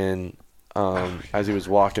 And as he was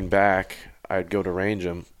walking back, I'd go to range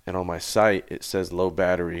him, and on my sight it says low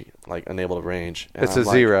battery, like unable to range. And It's I'm a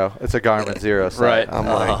like, zero. It's a Garmin zero sight. Right.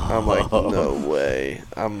 I'm like, no way.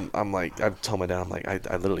 I'm like, I told my dad, I'm like,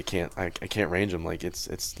 I literally can't. I can't range him. Like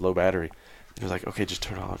it's low battery. He was like, okay, just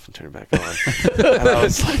turn it off and turn it back on. And I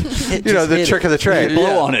was like, the trick of the trade.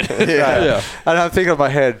 Blow on it. Yeah. And I'm thinking in my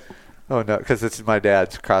head, oh no, because it's my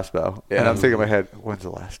dad's crossbow. Yeah. And I'm thinking in my head, when's the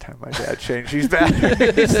last time my dad changed these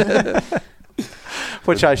batteries?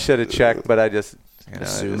 Which I should have checked, but I just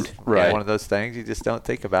assumed. It's Right. one of those things you just don't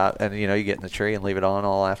think about. And you get in the tree and leave it on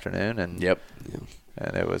all afternoon, and Yep.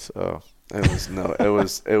 and it was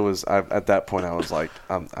it was at that point I was like,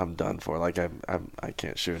 I'm done for. Like I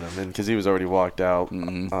can't shoot him, and because he was already walked out.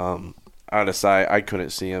 Out of sight, I couldn't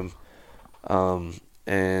see him.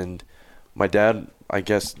 And my dad, I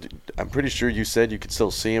guess, I'm pretty sure you said you could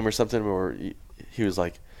still see him or something, or he was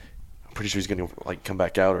like, I'm pretty sure he's gonna like come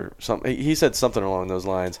back out or something. He said something along those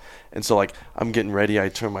lines. And so like I'm getting ready, I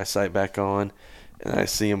turn my sight back on, and I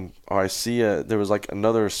see him. Or I see there was like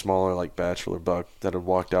another smaller like bachelor buck that had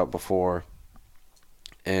walked out before,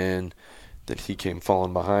 and that he came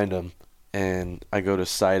falling behind him, and I go to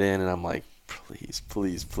sight in, and I'm like, please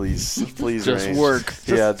Just range. work.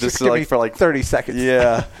 Yeah, just give me for like 30 seconds.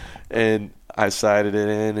 Yeah, and I sighted it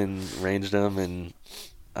in and ranged him, and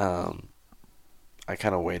I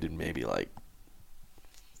kind of waited maybe like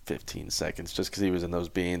 15 seconds just because he was in those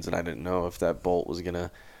beans, and I didn't know if that bolt was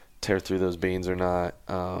gonna tear through those beans or not.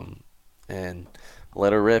 And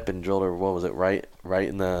let her rip and drilled her. What was it? Right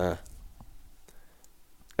in the.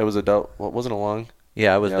 It was a double. What wasn't a long?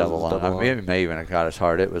 Yeah, it was Yeah, double long. double I mean, it may even have got as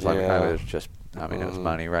hard. It was like Yeah. I was just. I mean, it was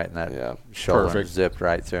money right in that Yeah. shoulder. Perfect. Zipped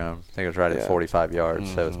right through him. I think it was right at Yeah. 45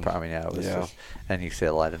 yards. So it's probably it was Yeah. just. And you see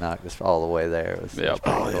the light of knock just all the way there. It was, Yeah.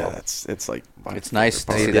 pretty Oh cool. yeah, it's like. It's nice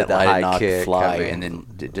to He see did that the light high and knock kick, fly, I mean- and then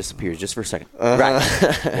it disappears just for a second, right,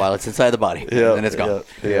 while it's inside the body, Yeah, and then it's gone.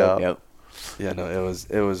 Yeah. Yep. Yeah, no,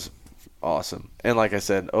 it was awesome. And like I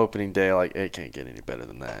said, opening day, like it can't get any better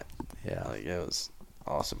than that. Yeah. Like it was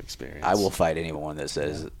awesome experience. I will fight anyone that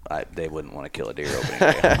says they wouldn't want to kill a deer opening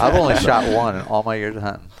day. I've only shot one in all my years of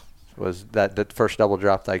hunting. Was that the first double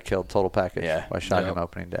drop that I killed total package? Yeah. I shot Yep. him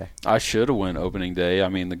opening day. I should have went opening day. I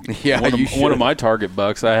mean, Yeah, one, you of, one should. of my target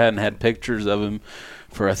bucks, I hadn't had pictures of him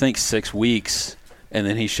for I think 6 weeks, and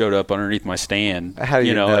then he showed up underneath my stand. How do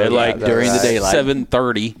you know at that? like That's during the right. daylight.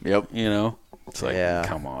 7:30. Yep. It's like, Yeah.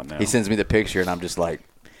 come on now. He sends me the picture, and I'm just like,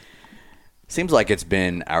 seems like it's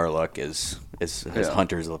been our luck as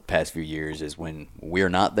hunters the past few years is when we're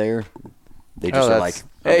not there, they just are like,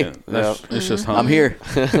 that's- hey, It's just hunting. I'm here.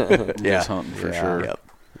 It's hunting for Yeah. sure. Yep.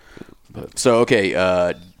 So okay,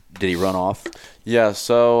 did he run off? Yeah,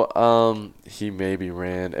 so he maybe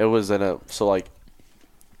ran. It was like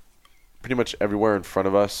pretty much everywhere in front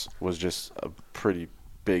of us was just a pretty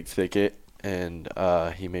big thicket, and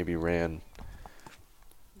he maybe ran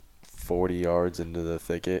 40 yards into the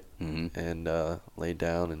thicket and laid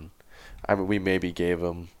down, and we maybe gave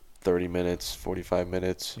him 30 minutes, 45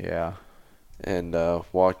 minutes, Yeah. and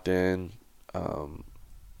walked in.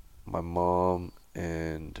 My mom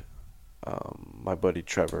and my buddy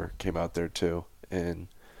Trevor came out there too, and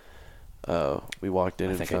we walked in. I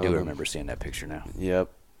and think I found do him. remember seeing that picture now. Yep.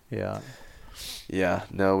 Yeah. Yeah.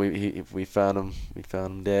 No, we found him. We found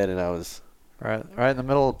him dead, and I was Right in the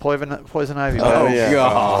middle of poison ivy. Oh, beds.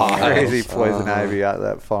 God. Crazy poison ivy out of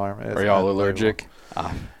that farm. It's Are y'all unbelievable. allergic?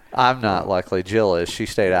 I'm not. Luckily, Jill is. She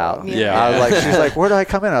stayed out. Yeah. I was like, she's like, where do I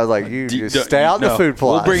come in? I was like, you just stay out in the food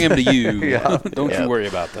plot. We'll bring him to you. Yeah. Don't you worry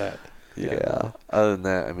about that. Yeah. Other than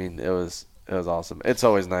that, I mean, it was awesome. It's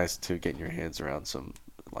always nice to get your hands around some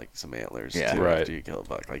antlers. Yeah. too, Right. After you kill a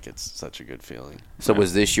buck, like it's such a good feeling. So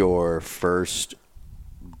was this your first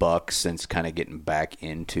buck since kind of getting back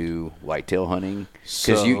into whitetail hunting?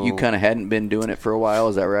 Because you So- kind of hadn't been doing it for a while.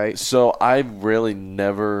 Is that right? So I really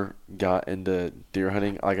never got into deer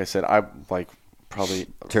hunting. Like I said, I probably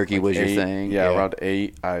Turkey was your 8, thing? Yeah, Yeah. around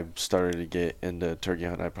 8, I started to get into turkey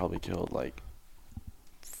hunting. I probably killed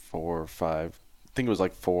 4 or 5. I think it was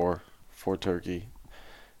 4 turkey,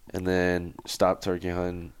 and then stopped turkey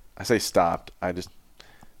hunting. I say stopped. I just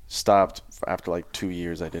stopped after 2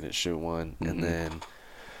 years. I didn't shoot one, and then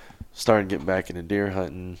started getting back into deer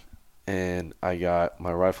hunting. And I got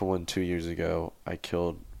my rifle one 2 years ago. I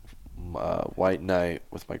killed White Knight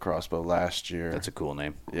with my crossbow last year. That's a cool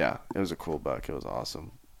name. Yeah, it was a cool buck. It was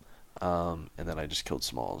awesome. And then I just killed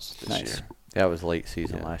smalls this Nice. year. Yeah, it was late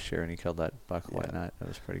season Yeah. last year, and he killed that buck white Yeah. night. That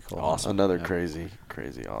was pretty cool. Awesome. Another Yeah.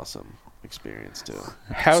 crazy, awesome experience too.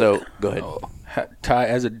 So, go ahead. Ty,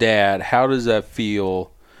 as a dad, how does that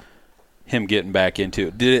feel? Him getting back into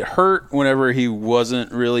it. Did it hurt whenever he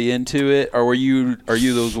wasn't really into it, or are you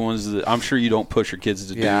those ones that I'm sure you don't push your kids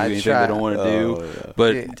to do Yeah, I anything try- they don't want to do, yeah.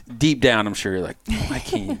 but deep down, I'm sure you're like, I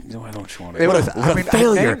can't. Why don't you want to? It was. I mean,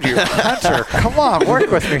 I named you Hunter. Come on, work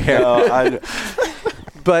with me here.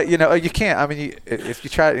 But you can't. I mean, if you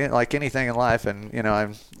try like anything in life, and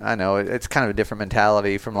I know it's kind of a different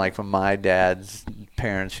mentality from my dad's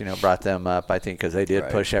parents. Brought them up. I think because they did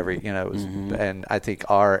push every. It was, and I think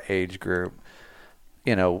our age group.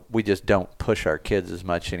 We just don't push our kids as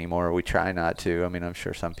much anymore. We try not to. I mean, I'm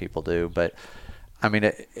sure some people do, but I mean,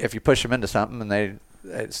 if you push them into something, and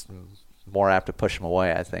it's more apt to push them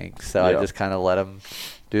away. I think so. Yeah. I just kind of let them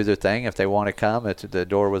do their thing. If they want to come, the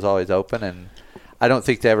door was always open, and I don't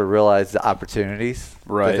think they ever realized the opportunities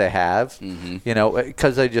Right. that they have, Mm-hmm.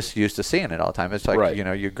 because they just used to seeing it all the time. It's like, Right.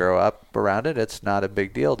 you grow up around it. It's not a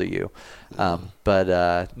big deal to you.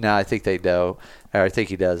 But now I think they do, or I think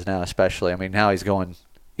he does now especially. I mean, now he's going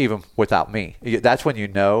even without me. That's when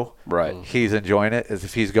Right. he's enjoying it, is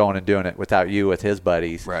if he's going and doing it without you with his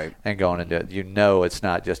buddies Right. and going and do it. It's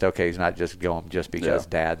not just, okay, he's not just going just because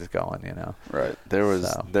dad's going, Right. There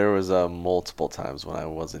was So. multiple times when I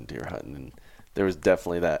wasn't deer hunting, and there was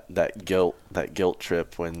definitely that guilt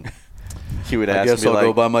trip when he would ask I guess me I'll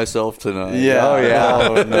go by myself tonight. Yeah. Oh,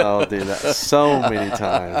 yeah. No, dude. So many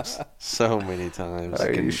times.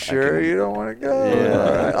 Are you sure you don't want to go? Yeah.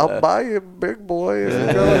 All right, I'll buy you a big boy if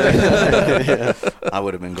you go. I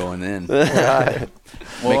would have been going then. Right.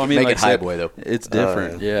 Well, Make like it I high said, boy, though. It's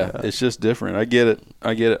different. It's just different. I get it.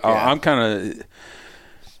 Yeah. I'm kind of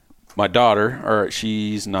my daughter,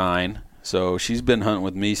 she's 9, so she's been hunting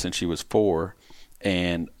with me since she was 4,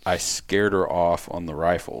 and I scared her off on the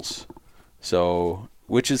rifles. So,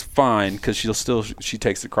 which is fine because she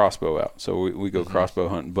takes the crossbow out. So we go crossbow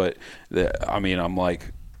hunting. But I'm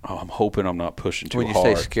like, I'm hoping I'm not pushing too When you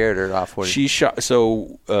hard. say scared her off, what She shot.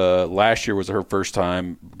 So last year was her first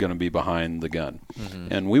time going to be behind the gun,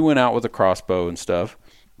 and we went out with a crossbow and stuff.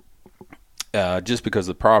 Just because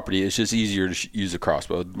of the property, it's just easier to use a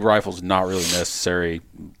crossbow. The rifle's not really necessary.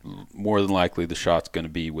 More than likely, the shot's going to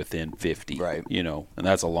be within 50, Right. and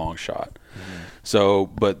that's a long shot. So,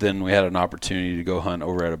 but then we had an opportunity to go hunt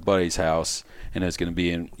over at a buddy's house, and it's going to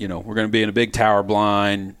be we're going to be in a big tower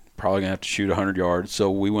blind, probably going to have to shoot 100 yards. So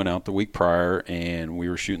we went out the week prior, and we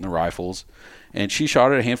were shooting the rifles, and she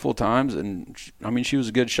shot it a handful of times, and she was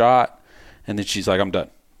a good shot, and then she's like, I'm done.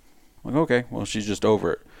 I'm like, okay, well, she's just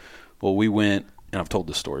over it. Well, we went, and I've told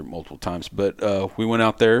this story multiple times, but we went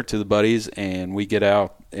out there to the buddies, and we get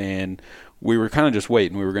out, and we were kind of just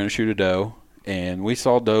waiting. We were going to shoot a doe, and we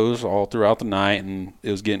saw does all throughout the night, and it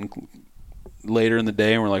was getting later in the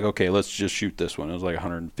day, and we're like, okay, let's just shoot this one. It was like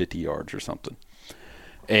 150 yards or something.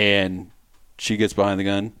 And she gets behind the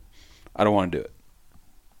gun. I don't want to do it.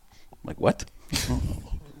 I'm like, what?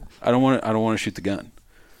 I don't want to shoot the gun.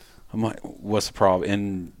 I'm like, what's the problem?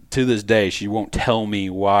 And to this day, she won't tell me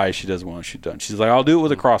why she doesn't want to shoot the gun. She's like, I'll do it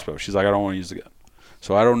with a crossbow. She's like, I don't want to use the gun.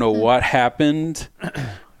 So I don't know what happened,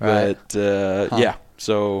 but yeah.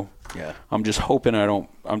 So Yeah. I'm just hoping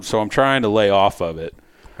I'm trying to lay off of it,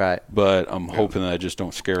 Right. but I'm hoping that I just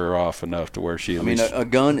don't scare her off enough to where she at I mean, least. a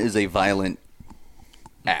gun is a violent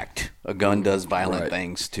act. A gun does violent Right.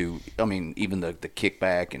 things to. I mean, even the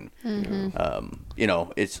kickback and you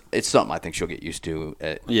know, it's something I think she'll get used to.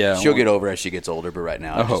 Yeah. she'll get over as she gets older. But right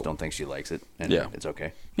now, I just hope. don't think she likes it, and Yeah. it's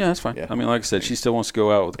okay. Yeah, that's fine. Yeah. I mean, like I said, she still wants to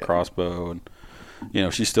go out with a crossbow,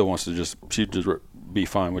 and she still wants to she'd just be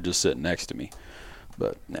fine with just sitting next to me.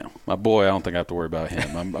 But no, my boy, I don't think I have to worry about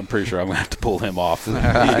him. I'm pretty sure I'm gonna have to pull him off.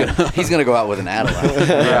 He's gonna go out with an Adeline.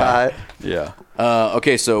 Right. Yeah.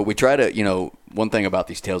 Okay, so we try to, one thing about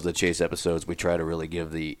these Tales of the Chase episodes, we try to really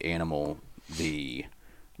give the animal the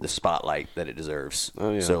spotlight that it deserves.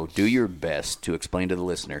 Oh, yeah. So do your best to explain to the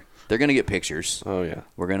listener. They're going to get pictures. Oh, yeah.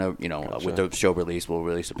 We're going to, Gotcha. with the show release, we'll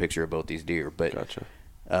release a picture of both these deer. But Gotcha.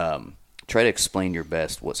 Try to explain your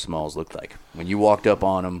best what Smalls looked like. When you walked up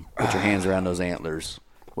on him, put your hands around those antlers,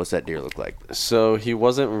 what's that deer look like? So he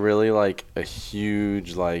wasn't really like a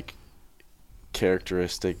huge like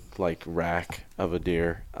characteristic like rack of a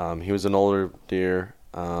deer. He was an older deer.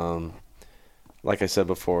 Like I said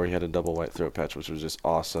before, he had a double white throat patch, which was just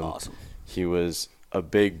awesome. Awesome. He was a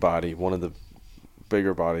big body, one of the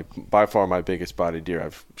bigger body, by far my biggest body deer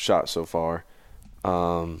I've shot so far.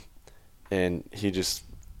 And he just,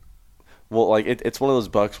 well, like it's one of those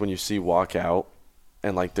bucks when you see walk out,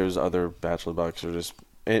 and like there's other bachelor bucks or just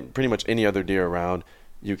pretty much any other deer around,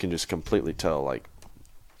 you can just completely tell like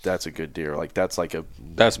that's a good deer. Like that's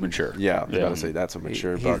mature. Yeah, I was about to say that's a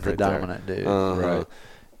mature He's buck the right dominant there. dude. Right.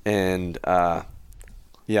 And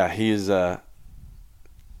yeah, he's I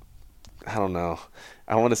don't know.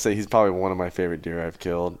 I want to say he's probably one of my favorite deer I've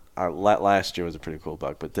killed. Last year was a pretty cool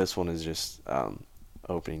buck, but this one is just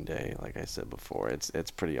opening day. Like I said before, it's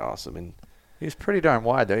pretty awesome. And He's pretty darn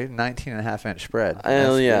wide though. He's 19.5-inch spread.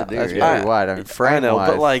 hell yeah, that's That's pretty wide. I mean, frame I know,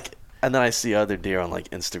 wise, but like, and then I see other deer on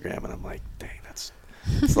like Instagram, and I'm like, dang, that's.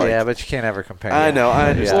 It's like, yeah, but you can't ever compare. I know,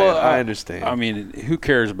 I understand. Well, I understand. I mean, who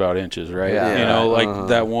cares about inches, right? Yeah. Like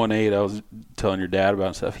that 1.8 I was telling your dad about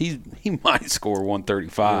and stuff. He might score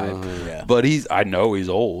 135, Yeah. but I know he's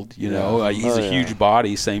old. He's a huge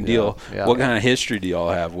body. Same deal. Yeah. What kind of history do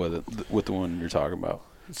y'all have with it? With the one you're talking about?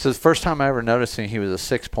 So the first time I ever noticed him, he was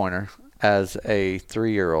a 6-pointer as a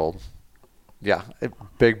 3-year-old. Yeah,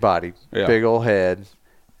 big body, Yeah. big old head.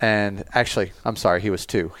 And actually, I'm sorry, he was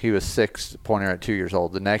 2. He was 6-pointer at 2 years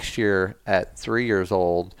old. The next year, at 3 years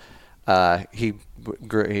old, he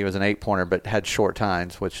was an 8-pointer, but had short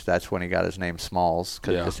tines, which that's when he got his name Smalls,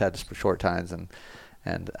 because he just had short tines.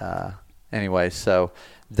 And anyway, so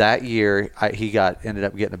that year he ended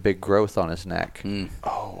up getting a big growth on his neck,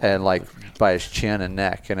 and like by his chin and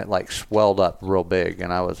neck, and it like swelled up real big.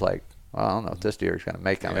 And I was like, well, I don't know if this deer is going to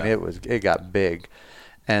make it. I mean, it got big.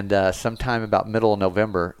 And sometime about middle of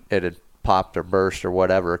November, it had popped or burst or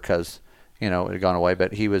whatever because, it had gone away.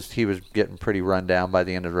 But he was getting pretty run down by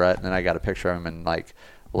the end of the rut. And then I got a picture of him in like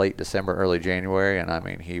late December, early January. And I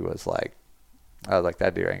mean, he was like, I was like,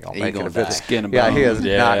 that deer ain't going to make it. If it's, Skin and yeah, he is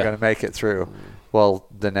bones. not going to make it through. Well,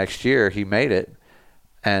 the next year he made it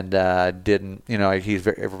and didn't, he's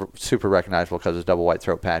super recognizable because of his double white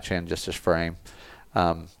throat patch and just his frame.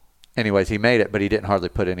 Anyways, he made it, but he didn't hardly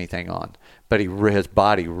put anything on. But his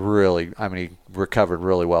body really, he recovered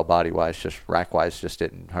really well body-wise, just rack-wise, just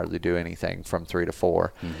didn't hardly do anything from 3 to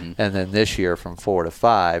 4. Mm-hmm. And then this year from 4 to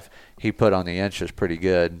 5, he put on the inches pretty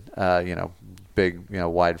good, big,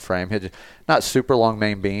 wide frame. Not super long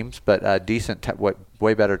main beams, but decent,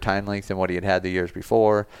 way better tine length than what he had the years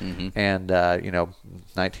before. Mm-hmm. And,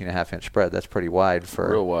 19.5-inch spread. That's pretty wide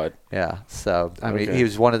for. Real wide. Yeah. So, mean, he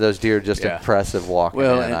was one of those deer just impressive walking in.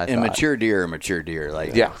 Well, and mature deer are mature deer.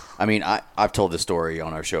 Like, yeah. I mean, I've told this story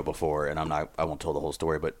on our show before, and I won't tell the whole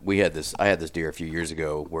story, but I had this deer a few years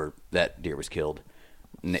ago where that deer was killed,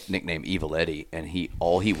 nicknamed Evil Eddie, and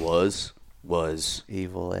all he was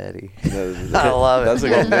Evil Eddie. I love it. That's a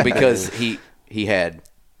good name. because he had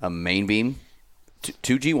a main beam,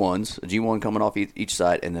 two G1s, a G1 coming off each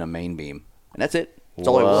side, and then a main beam, and that's it. That's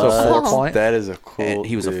all it was. So 4 point. That is a cool. And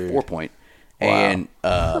he was a 4-point, and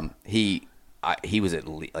he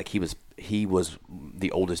was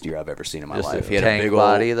the oldest deer I've ever seen in my life. He had tank a big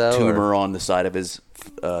body, old though, tumor on the side of his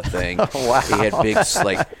thing. Wow. He had big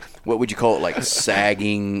what would you call it, like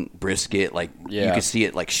sagging brisket, like you could see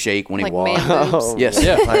it like shake when Like he walked. man boobs. Yes,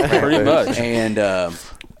 Yeah, pretty much. and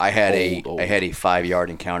I had Old. a 5-yard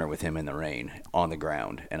encounter with him in the rain on the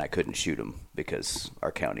ground, and I couldn't shoot him because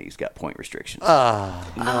our county's got point restrictions.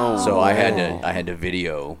 No. So I had to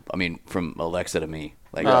video. I mean, from Alexa to me,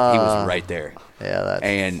 like he was right there. Yeah,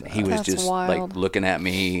 and he was That's just wild. like looking at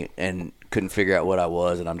me and couldn't figure out what I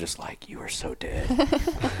was, and I'm just like, you are so dead,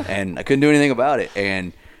 and I couldn't do anything about it.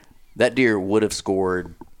 And that deer would have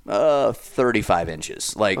scored 35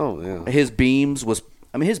 inches. Like his beams was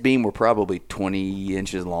I mean, his beam were probably 20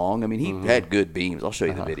 inches long. I mean, he had good beams. I'll show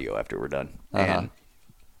you the video after we're done.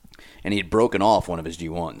 And he had broken off one of his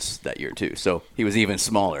G1s that year too, so he was even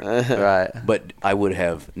smaller. Right. But I would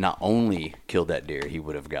have not only killed that deer, he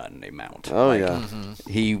would have gotten a mount. Oh, yeah.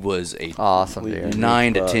 He was a Awesome deer.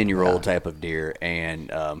 9 to 10-year-old type of deer,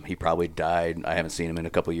 and he probably died. I haven't seen him in a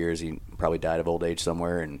couple of years. He probably died of old age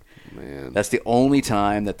somewhere, and that's the only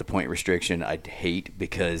time that the point restriction I'd hate,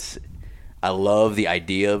 because I love the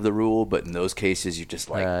idea of the rule, but in those cases you're just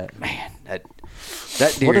like, man, that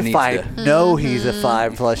deer What if needs I to know he's a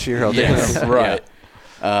 5+ year old? Yes, right.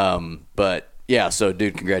 But yeah, so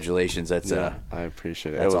dude, congratulations. That's I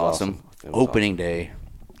appreciate it. that's It was awesome. It was Opening day.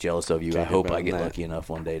 Jealous of you. I Can't hope get I better get than that. lucky enough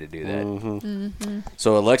one day to do that.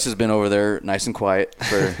 So Alexa's been over there nice and quiet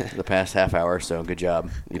for the past half hour, so good job.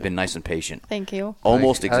 You've been nice and patient. Thank you.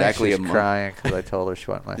 Almost I think exactly a she's month. crying because I told her she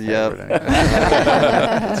wasn't my Yep. favorite. Anyway.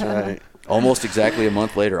 That's right. Almost exactly a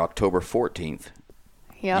month later, October 14th,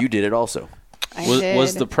 Yep. you did it also. I did.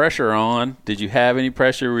 Was the pressure on? Did you have any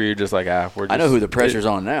pressure where you're just like, we're just... I know who the pressure's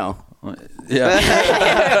on now. Yeah.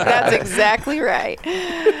 That's exactly right.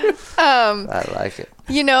 I like it.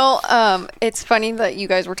 You know, it's funny that you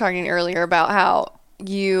guys were talking earlier about how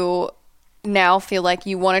you now feel like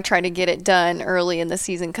you want to try to get it done early in the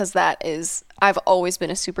season, because I've always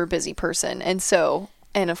been a super busy person. And so,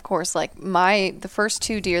 and of course, like the first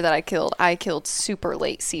 2 deer that I killed super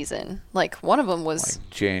late season. Like one of them was Like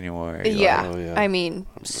January. yeah, Oh, yeah. I mean,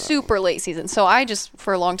 super late season. So I just,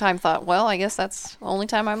 for a long time, thought, well, I guess that's the only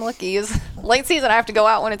time I'm lucky is late season. I have to go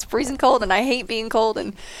out when it's freezing cold, and I hate being cold.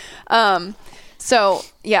 And so,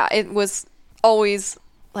 yeah, it was always,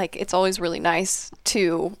 like, it's always really nice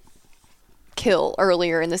to kill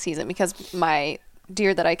earlier in the season, because my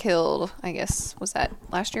deer that I killed, I guess, was that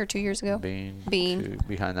last year or 2 years ago? Bean. Bean.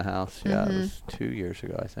 Behind the house. Yeah, it was 2 years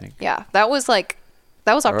ago, I think. Yeah, that was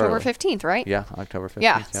October Early. 15th, right? Yeah, October 15th.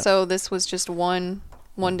 Yeah, so this was just one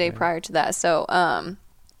day prior to that. So,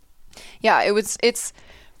 yeah, it's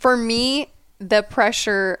for me, the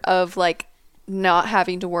pressure of like not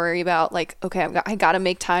having to worry about like, okay, I got to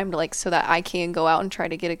make time to like, so that I can go out and try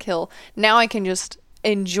to get a kill. Now I can just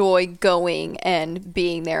enjoy going and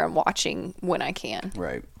being there and watching when I can.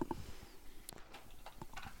 Right.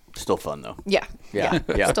 Still fun though. Yeah. Yeah.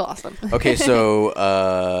 Yeah. Still awesome. Okay,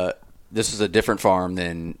 so this is a different farm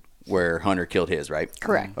than where Hunter killed his, right?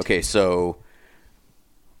 Correct. Okay, so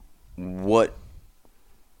what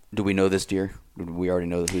do we know this deer? We already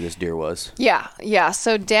know who this deer was. Yeah.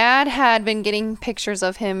 So Dad had been getting pictures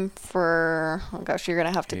of him for, oh gosh, you're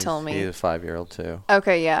going to have to tell me. He's a 5-year-old too.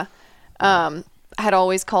 Okay, yeah. I had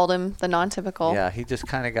always called him the non-typical. Yeah, he just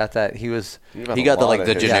kind of got that. He was. He got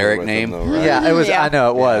the generic name. Yeah, it was. Yeah. I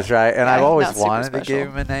know it was right, and Yeah, I've always not super wanted to special. give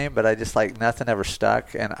him a name, but I just like nothing ever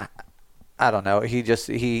stuck, and I don't know. He just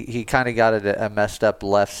he kind of got a messed up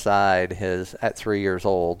left side at 3 years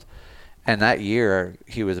old, and that year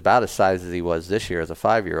he was about as size as he was this year as a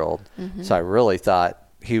 5-year-old. Mm-hmm. So I really thought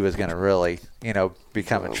he was going to really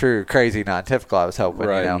become a true crazy non-typical. I was hoping,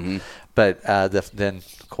 Right. Mm-hmm. But then,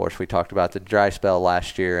 of course, we talked about the dry spell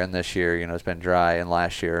last year, and this year, it's been dry. And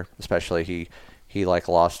last year, especially, he like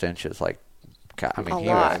lost inches. Like, I mean, A he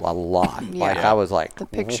lot. was a lot. Yeah. Like, I was like, The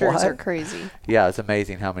pictures what? are crazy. Yeah, it's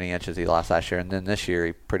amazing how many inches he lost last year. And then this year,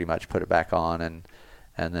 he pretty much put it back on.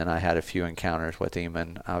 And then I had a few encounters with him,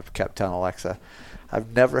 and I kept telling Alexa,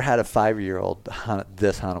 I've never had a 5-year-old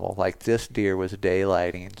this huntable. Like, this deer was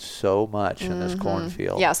daylighting so much in this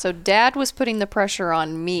cornfield. Yeah, so Dad was putting the pressure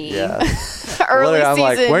on me. Yeah. Early Literally,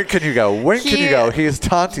 I'm season. like, when can you go? When can you go? He's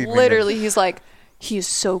taunting me. Literally, he's like, he is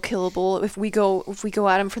so killable if we go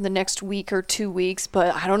at him for the next week or 2 weeks,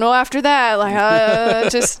 but I don't know after that. Like,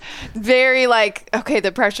 just very like, okay,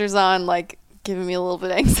 the pressure's on, like giving me a little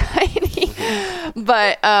bit of anxiety.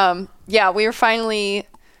 But yeah, we were finally.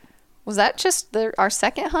 Was that just our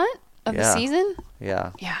second hunt of the season?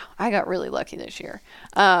 Yeah. Yeah, I got really lucky this year.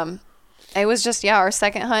 It was just our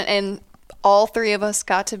second hunt, and all 3 of us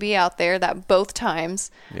got to be out there that both times.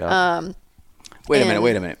 Yeah. Wait a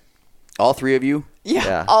and- minute. All 3 of you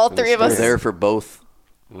Yeah. All 3 of were us. there for both.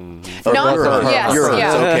 Not for yes, Yours,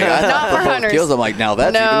 yeah. okay. Not for both hunters. kills. I'm like, now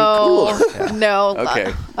that's no, even cooler. no.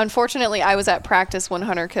 Okay. Unfortunately, I was at practice when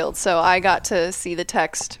Hunter killed, so I got to see the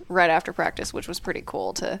text right after practice, which was pretty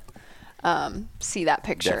cool to see that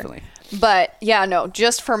picture. Definitely. But yeah, no,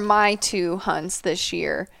 just for my 2 hunts this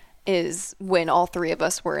year is when all 3 of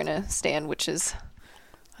us were in a stand, which is,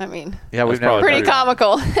 I mean, Yeah, we've That's never. probably pretty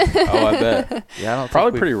comical. Oh, I bet. Yeah, I don't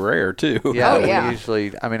Probably think pretty rare too. Yeah, Oh, we yeah.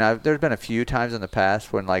 usually. I mean, there's been a few times in the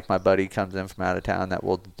past when like my buddy comes in from out of town that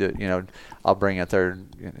will do. I'll bring a third,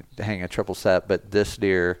 hang a triple set. But this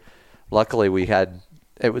deer, luckily we had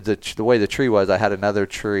it was the way the tree was. I had another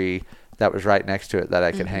tree that was right next to it that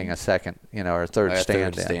I could hang a second, or a third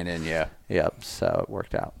stand in. Yeah. Yep. So it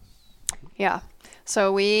worked out. Yeah.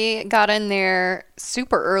 So we got in there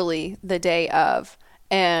super early the day of,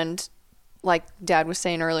 and like Dad was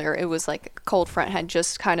saying earlier, it was like a cold front had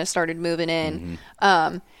just kind of started moving in.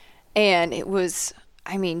 And it was,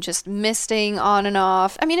 just misting on and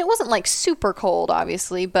off. It wasn't like super cold,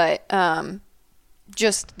 obviously, but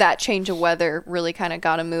just that change of weather really kind of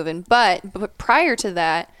got him moving. But prior to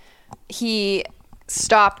that, he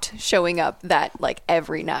stopped showing up that like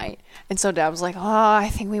every night. And so Dad was like, I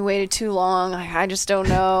think we waited too long. I just don't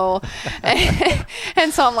know.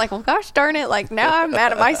 And so I'm like, well, gosh darn it. Like now I'm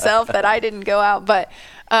mad at myself that I didn't go out. But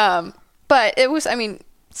it was,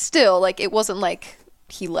 still like, it wasn't like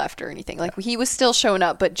he left or anything. Like he was still showing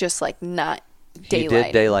up, but just like not daylight. He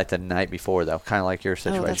did daylight the night before though, kind of like your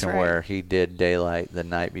situation that's right. where he did daylight the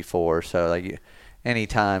night before. So like any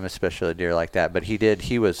time, especially a deer like that, but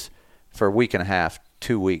he was for a week and a half,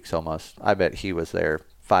 2 weeks almost. I bet he was there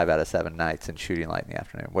 5 out of 7 nights and shooting light in the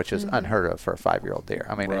afternoon, which is unheard of for a 5-year-old deer.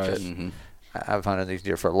 It's just, I've hunted these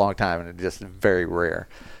deer for a long time, and it's just very rare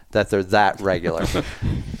that they're that regular.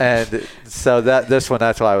 And so that's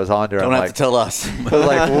why I was on to him. Don't have to tell us.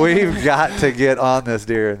 Like, we've got to get on this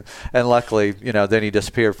deer. And luckily, then he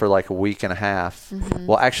disappeared for like a week and a half.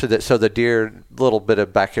 Well, actually, so the deer, little bit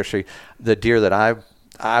of back history, the deer that I've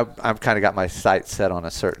kind of got my sights set on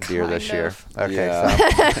a certain deer this year. Okay, Yeah.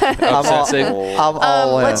 so I'm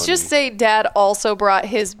all in. Let's just say Dad also brought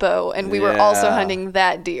his bow, and we were also hunting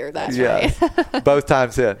that deer that night. Both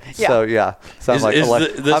times in. Yeah. So I'm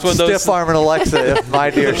I'm stiff arming Alexa if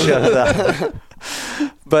my deer shows up.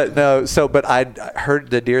 But no, but I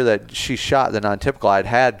heard the deer that she shot, the non-typical, I'd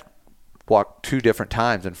had walked 2 different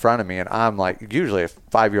times in front of me, and I'm like, usually a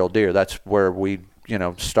 5-year-old deer, that's where we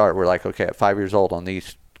start. We're like, okay, at 5 years old on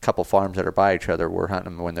these couple farms that are by each other, we're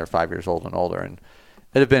hunting them when they're 5 years old and older. And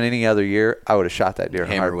it'd have been any other year, I would have shot that deer.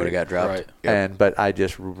 Hammer would have got dropped. Right. Yep. But I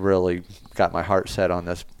just really got my heart set on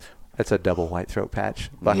this. It's a double white throat patch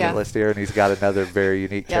bucket list deer, and he's got another very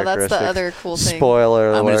unique characteristic. That's the other cool thing.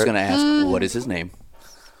 Spoiler I'm alert. just going to ask, what is his name?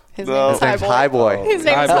 His name's High Boy. His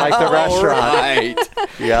name's like the High Boy. restaurant. Right.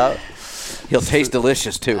 Yep. He'll taste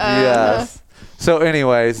delicious, too. Yes. So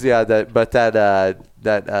anyways,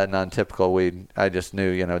 that non-typical, I just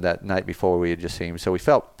knew, that night before we had just seen him. So we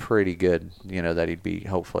felt pretty good, that he'd be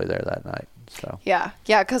hopefully there that night. So Yeah,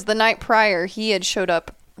 because the night prior, he had showed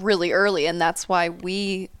up really early, and that's why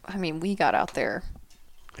we got out there,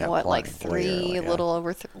 like 3, a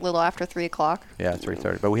little after 3 o'clock? Yeah,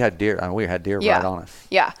 3:30. But we had deer. We had deer right on us.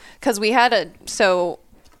 Yeah, because we got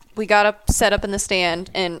up, set up in the stand,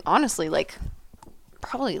 and honestly, like,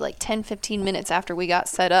 probably like 10, 15 minutes after we got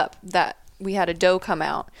set up, that we had a doe come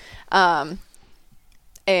out.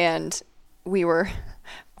 And we were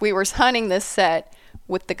hunting this set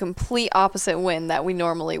with the complete opposite wind that we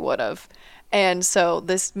normally would have. And so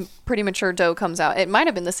this pretty mature doe comes out. It might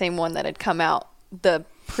have been the same one that had come out the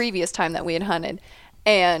previous time that we had hunted.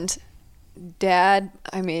 And Dad,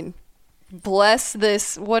 bless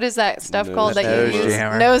this, what is that stuff called that you use?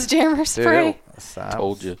 Nose jammer spray.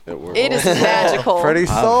 Told you it worked. It is magical. Pretty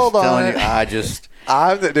sold on it. I'm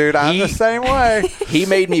the same way. He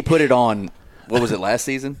made me put it on, what was it, last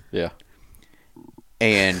season? Yeah.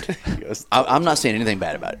 And I'm not saying anything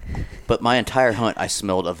bad about it, but my entire hunt, I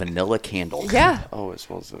smelled a vanilla candle. Yeah. Oh, it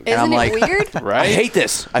smells so good. Isn't I'm it like, weird? Right? I hate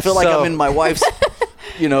this. I feel like I'm in my wife's,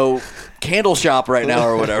 candle shop right now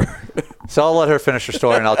or whatever. So I'll let her finish her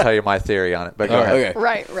story, and I'll tell you my theory on it. But go ahead.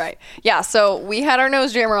 Okay. Right. Yeah, so we had our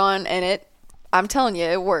nose jammer on, and I'm telling you,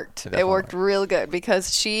 it worked. It worked real good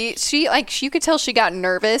because she you could tell she got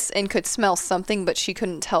nervous and could smell something, but she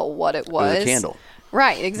couldn't tell what it was. It was a candle.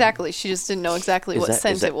 Right, exactly. She just didn't know exactly what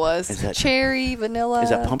scent it was. Is that cherry, vanilla. Is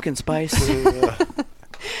that pumpkin spice?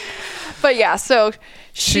 But yeah, so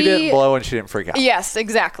she didn't blow and she didn't freak out. Yes,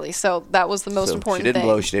 exactly. So that was the most important thing. She didn't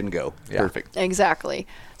blow, she didn't go. Yeah. Perfect. Exactly.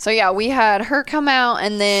 So yeah, we had her come out,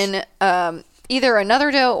 and then either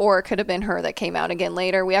another doe or it could have been her that came out again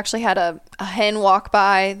later. We actually had a hen walk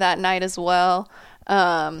by that night as well.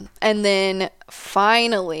 And then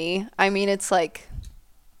finally, it's like,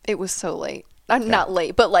 it was so late. Not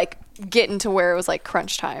late, but like getting to where it was like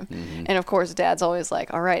crunch time. Mm-hmm. And of course, Dad's always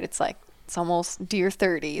like, all right, it's almost deer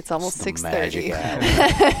 30. It's almost 6:30.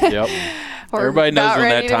 Yep. Everybody knows when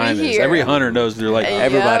that time is. Every hunter knows. They're like,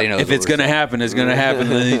 everybody knows. If it's going to happen, it's going to happen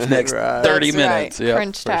in these next 30 minutes. Right. Yep.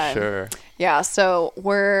 Crunch time. For sure. Yeah. So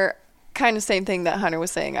we're kind of same thing that Hunter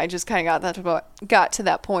was saying. I just kind of got to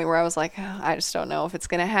that point where I was like, oh, I just don't know if it's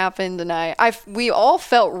going to happen tonight. We all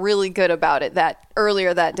felt really good about it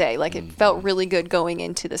earlier that day. Like it felt really good going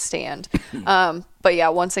into the stand. But yeah,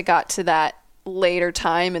 once it got to that later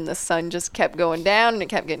time and the sun just kept going down and it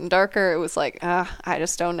kept getting darker, it was like, I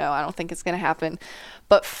just don't know. I don't think it's going to happen.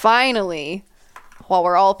 But finally, while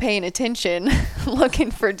we're all paying attention,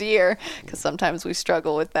 looking for deer, because sometimes we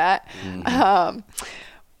struggle with that,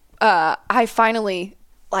 I finally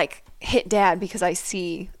hit Dad because I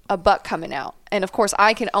see a buck coming out. And of course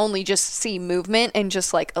I can only just see movement and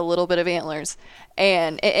just a little bit of antlers.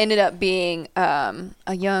 And it ended up being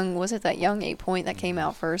that young 8-point that came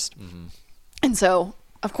out first. Mm-hmm. And so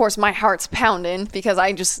of course my heart's pounding because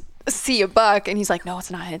I just see a buck and he's like, no,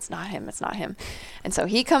 it's not him. And so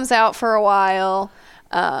he comes out for a while.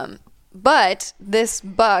 But this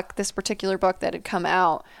particular buck that had come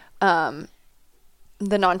out,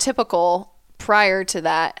 the non-typical prior to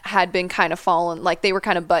that had been kind of fallen, they were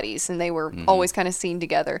kind of buddies and they were always kind of seen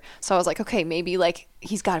together. So I was like, okay, maybe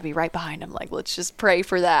he's got to be right behind him. Let's just pray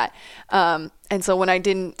for that. And so when I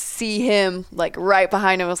didn't see him right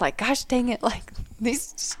behind him, I was like, gosh dang it,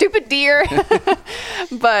 these stupid deer.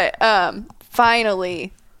 But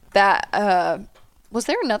finally that was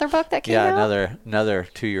there another buck that came out? Yeah, another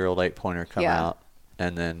 2-year-old 8-pointer come out,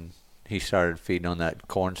 and then he started feeding on that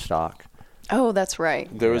corn stalk. Oh, that's right.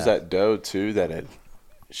 There was that doe too that had.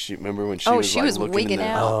 Remember when she was wigging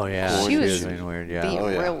out. Oh yeah, she was being weird. Yeah, being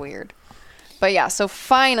real weird. But yeah, so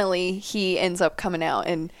finally he ends up coming out,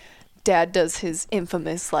 and Dad does his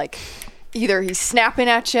infamous either he's snapping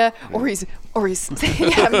at you or he's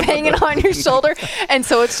banging on your shoulder, and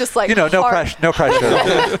so it's just no pressure, no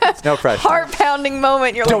pressure, heart pounding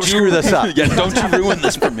moment. You're don't screw this up. Yeah, don't you ruin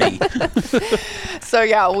this for me. So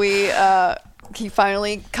yeah, he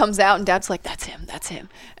finally comes out and Dad's like, that's him.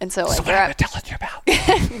 And so what I'm telling you about.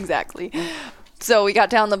 Exactly. So we got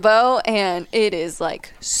down the bow and it is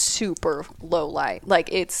super low light.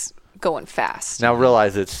 It's going fast. Now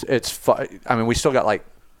realize we still got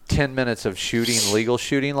 10 minutes of legal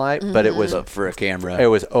shooting light, but it was for a camera. It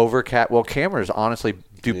was overcast. Well, cameras honestly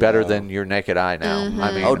do better than your naked eye now.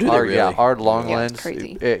 I mean, do they really? Our long lens, it's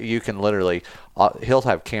crazy. You can literally, he'll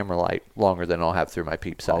have camera light longer than I'll have through my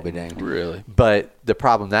peep sight. I'll be danged. Really? But the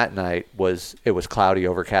problem that night was it was cloudy,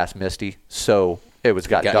 overcast, misty, so it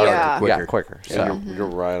got darker quicker. So you're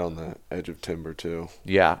right on the edge of timber too.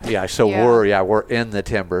 Yeah. So we're in the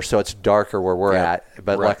timber, so it's darker where we're at.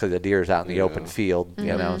 But luckily the deer's out in the open field,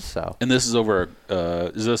 you know. So and this is over.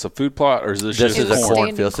 Is this a food plot or is this? This just is a corn?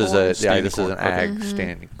 cornfield. This is an ag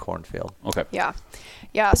standing cornfield. Okay. Yeah.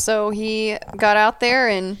 So he got out there,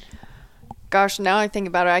 and gosh, now I think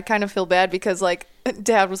about it, I kind of feel bad because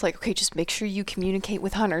Dad was like, okay, just make sure you communicate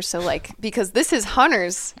with Hunter. So because this is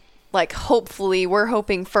Hunter's. Hopefully we're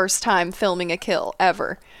hoping first time filming a kill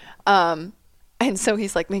ever. And so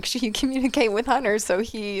he's like, make sure you communicate with Hunter. So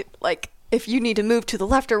he if you need to move to the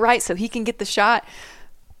left or right so he can get the shot.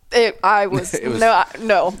 I was in the zone.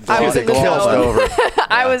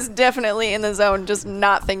 I was definitely in the zone, just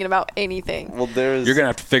not thinking about anything. Well, you're going to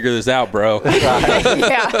have to figure this out, bro.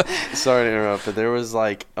 Yeah. Sorry to interrupt, but there was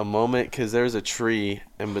a moment because there's a tree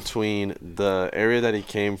in between the area that he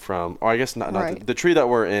came from, or I guess not the tree that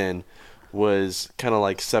we're in was kind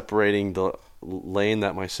of separating the lane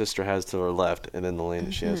that my sister has to her left and then the lane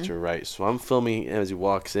that she has to her right. So I'm filming as he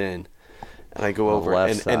walks in, and I go over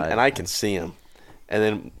and I can see him. And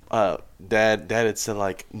then Dad had said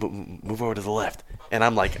move over to the left, and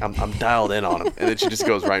I'm I'm dialed in on him, and then she just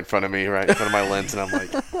goes right in front of me, right in front of my lens, and I'm like,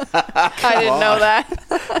 I didn't know that.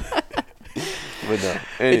 But no,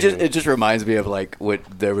 it just reminds me of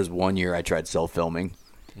there was one year I tried self filming,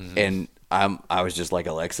 and I was just like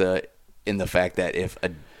Alexa in the fact that if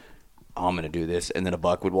I'm going to do this, and then a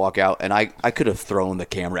buck would walk out, and I could have thrown the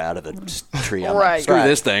camera out of the tree. I'm like, screw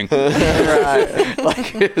this thing.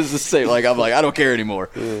 It was the same. I'm like, I don't care anymore.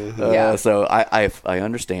 So I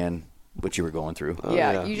understand what you were going through.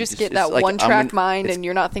 You just get that one-track mind, and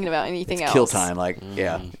you're not thinking about anything else. Kill time.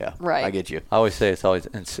 Right. I get you. I always say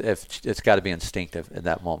it's got to be instinctive at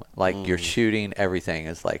that moment. You're shooting, everything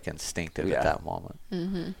is instinctive at that moment.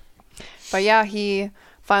 Mm-hmm. But yeah, he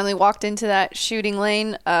finally walked into that shooting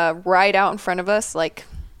lane right out in front of us,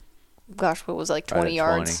 gosh, what was 20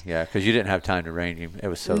 yards? 20, yeah, because you didn't have time to range him. It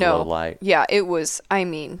was so low light. Yeah, it was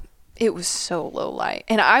so low light.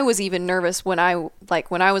 And I was even nervous when I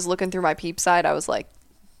was looking through my peep sight, I was like,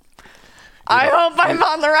 I hope I'm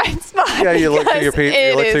on the right spot. Yeah, you look through your peep,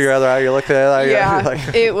 you look through your other eye, you look through the other eye.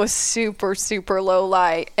 Yeah, it was super, super low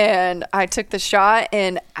light. And I took the shot,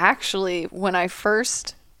 and actually when it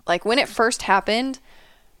first happened,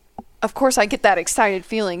 of course I get that excited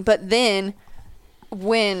feeling, but then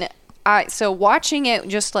so watching it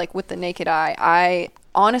just like with the naked eye, I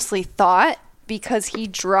honestly thought because he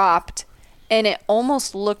dropped and it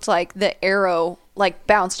almost looked like the arrow like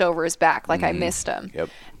bounced over his back, like I missed him. Yep.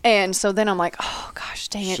 And so then I'm like, oh gosh,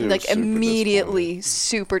 dang it. Super, Like super immediately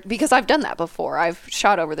because I've done that before. I've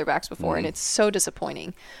shot over their backs before and it's so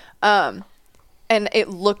disappointing. And it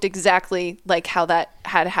looked exactly like how that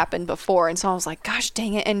had happened before. And so I was like, gosh,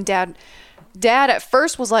 dang it. And dad at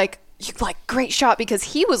first was like great shot because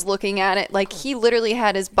he was looking at it. Like he literally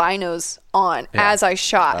had his binos on as I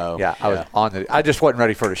shot. Oh, Yeah, I was on it. I just wasn't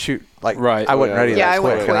ready for it to shoot. Like, Right. I wasn't ready Yeah, that I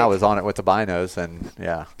went quick, and I quick. was on it with the binos, and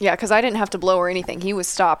yeah. Yeah, because I didn't have to blow or anything. He was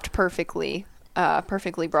stopped perfectly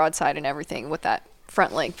broadside and everything with that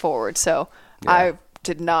front leg forward. So I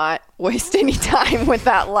did not waste any time with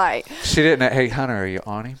that light. She didn't. Hey, Hunter, are you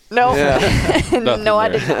on him? No, Nothing no, I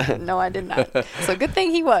there. did not. No, I did not. So good thing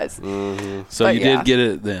he was. So But you yeah. did get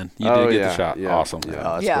it then. You Oh, did get yeah, the shot. yeah, Awesome. yeah.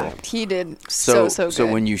 Oh, that's Yeah, cool. he did so good. So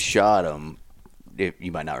when you shot him,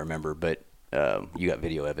 you might not remember, but you got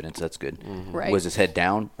video evidence. That's good. Right. Was his head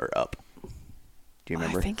down or up? Do you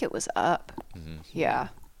remember? I think it was up. Yeah.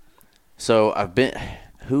 So I've been.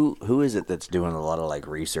 Who is it that's doing a lot of like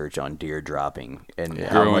research on deer dropping and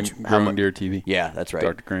how much? Growing Deer TV. Yeah, that's right.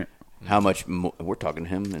 Dr. Grant. How much? We're talking to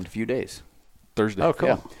him in a few days. Thursday. Oh,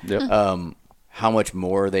 cool. Yeah. Yep. How much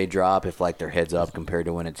more they drop if like their head's up compared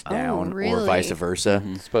to when it's down, or really? vice versa?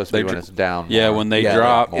 It's supposed to be They when it's down. Yeah, more. when they Yeah,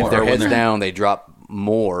 drop. if or their when head's they're- down, they drop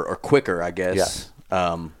more or quicker, I guess.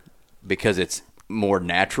 Yes. Because it's more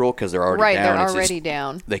natural because they're already Right, down. they're It's already just-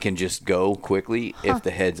 down. They can just go quickly. If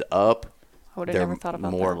the head's up, I would have they're never thought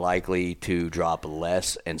about more that. likely to drop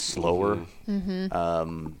less and slower.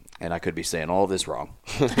 And I could be saying all this wrong.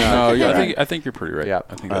 No, yeah, I think you're pretty right. Yeah.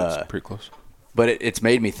 I think that's pretty close. But it's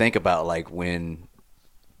made me think about like when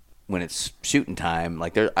it's shooting time.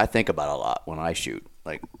 Like I think about a lot when I shoot.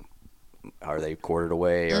 Like, are they quartered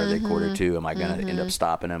away? Are they quartered to? Am I gonna end up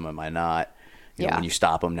stopping them? Am I not? You know, Yeah. when you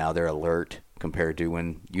stop them now, they're alert compared to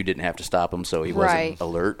when you didn't have to stop them, so he Right. wasn't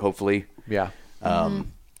alert. Hopefully, Yeah.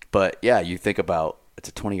 but yeah, you think about it's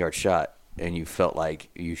a 20-yard shot, and you felt like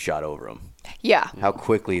you shot over him. Yeah. How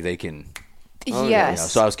quickly they can. Yes. You know,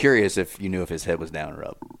 so I was curious if you knew if his head was down or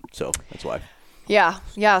up. So that's why.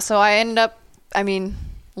 Yeah. So I ended up,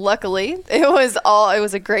 luckily it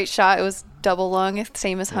was a great shot. It was double lung,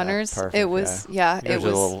 same as Hunter's. Perfect, it was, it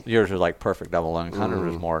was, yours was like perfect double lung. Hunter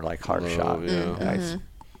was more like hard shot. yeah. Nice.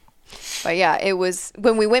 but yeah, it was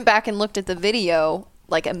when we went back and looked at the video,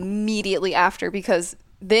 like immediately after, because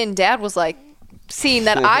then Dad was like, seeing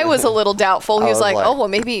that I was a little doubtful, he I was was like, like, oh, well,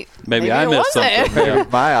 maybe I it missed wasn't. something. Yeah.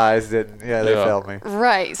 My eyes didn't. Yeah, they Yeah. failed me.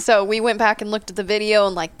 Right. So we went back and looked at the video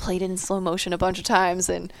and like played it in slow motion a bunch of times,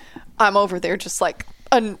 and I'm over there just like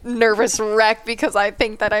a nervous wreck because I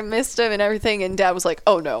think that I missed him and everything. And Dad was like,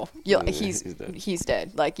 "Oh no, he's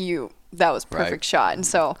dead. Like that was perfect Right. shot." And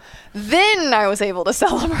so then I was able to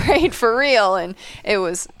celebrate for real, and it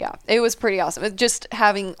was pretty awesome. It, just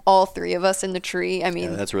having all three of us in the tree. I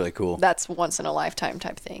mean, Yeah, that's really cool. that's once in a lifetime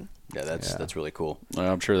type thing. Yeah, that's really cool.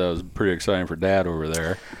 Well, I'm sure that was pretty exciting for Dad over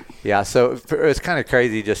there. Yeah, so it's kind of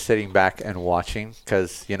crazy just sitting back and watching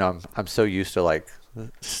because I'm so used to like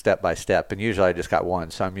step by step, and usually I just got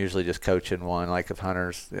one, so I'm usually just coaching one. Like if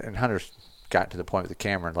Hunter's gotten to the point with the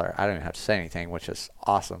camera, and like I don't even have to say anything, which is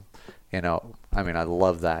awesome. I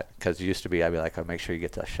love that because it used to be I'd be like, oh, make sure you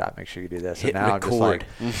get that shot, make sure you do this, Hit and now record.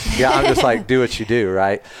 I'm just like, yeah, I'm just like, do what you do,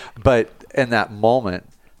 right? But in that moment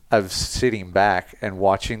of sitting back and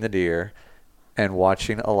watching the deer and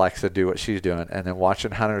watching Alexa do what she's doing and then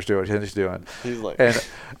watching Hunter's do what he's doing. He's like, And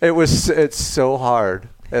it's so hard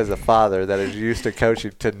as a father that is used to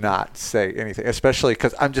coaching to not say anything, especially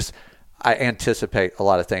because I anticipate a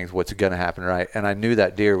lot of things, what's going to happen, right? And I knew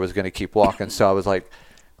that deer was going to keep walking. So I was like,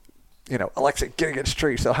 Alexa, get against the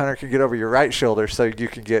tree so Hunter can get over your right shoulder so you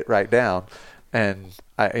can get right down. And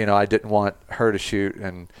I didn't want her to shoot.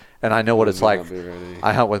 And I know what it's like.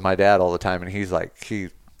 I hunt with my dad all the time, and he's like,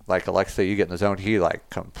 Alexa, you get in the zone, he like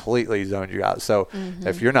completely zoned you out. So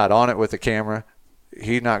if you're not on it with the camera,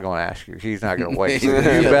 he's not going to ask you. He's not going to wait.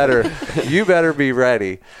 So you better be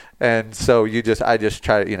ready. And so I just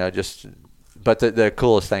try to, but the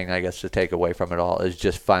coolest thing I guess to take away from it all is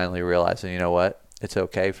just finally realizing, you know what? It's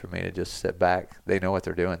okay for me to just sit back. They know what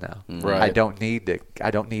they're doing now. Right. I don't need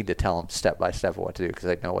to tell them step by step what to do because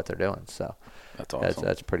they know what they're doing. So That's awesome.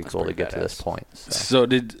 that's pretty cool to get to this point. So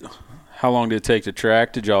how long did it take to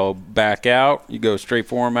track? Did y'all back out? You go straight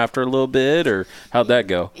for him after a little bit, or how'd that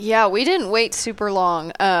go? Yeah, we didn't wait super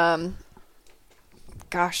long.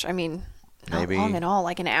 Gosh, not Maybe- long at all,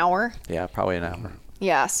 like an hour. Yeah, probably an hour.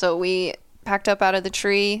 Yeah, so we packed up out of the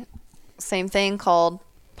tree. Same thing, called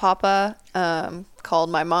Papa, called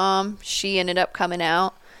my mom. She ended up coming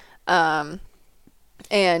out.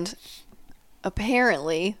 And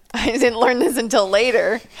apparently, I didn't learn this until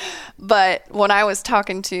later, but when I was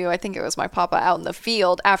talking to, I think it was my Papa out in the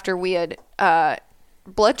field after we had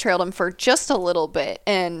blood trailed him for just a little bit.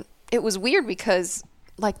 And it was weird because,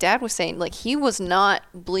 like Dad was saying, like, he was not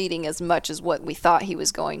bleeding as much as what we thought he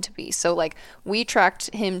was going to be. So, like, we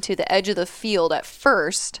tracked him to the edge of the field at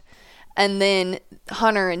first, and then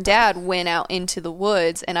Hunter and Dad went out into the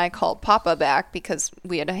woods, and I called Papa back because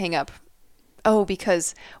we had to hang up. Oh,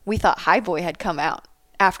 because we thought High Boy had come out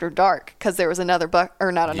after dark because there was another buck,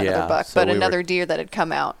 or not another buck, so but another deer that had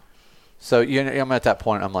come out. So I'm at that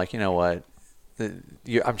point. I'm like, you know what?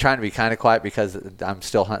 I'm trying to be kind of quiet because I'm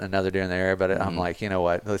still hunting another deer in the area, but I'm like, you know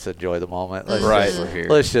what? Let's enjoy the moment.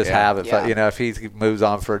 Let's just have it. Yeah. But, if he moves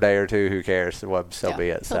on for a day or two, who cares? Well, so be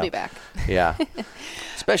it. He'll be back. Yeah.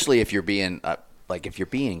 Especially if you're being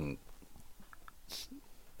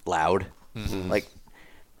loud, like.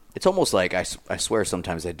 It's almost like I swear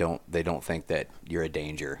sometimes they don't think that you're a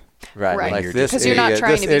danger. Right. Like because you're not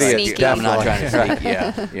trying to be sneaky. I'm not trying to sneak.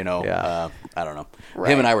 Yeah. I don't know.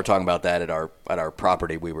 Right. Him and I were talking about that at our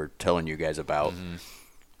property. We were telling you guys about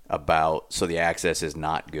so the access is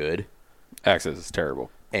not good. Access is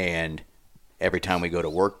terrible. And every time we go to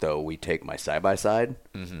work, though, we take my side-by-side.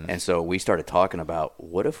 And so we started talking about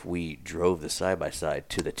what if we drove the side-by-side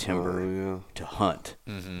to the timber to hunt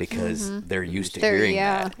because they're used to hearing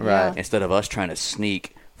that. Right. Instead of us trying to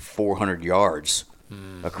sneak 400 yards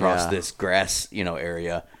across this grass,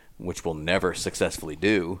 area, which we'll never successfully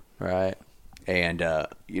do. Right. And,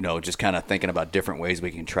 just kind of thinking about different ways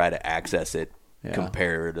we can try to access it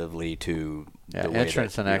comparatively to the way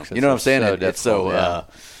entrance that, and exit. You know what I'm saying? So it's so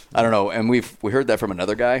I don't know. And we heard that from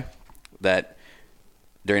another guy that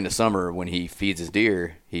during the summer when he feeds his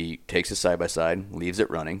deer, he takes his side-by-side, leaves it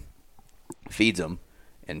running, feeds them,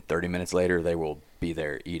 and 30 minutes later they will be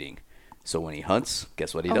there eating. So when he hunts,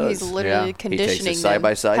 guess what he does? He's literally conditioning He takes his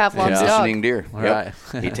side-by-side, conditioning deer. Right.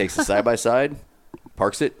 Yep. He takes the side-by-side,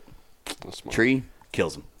 parks it, tree,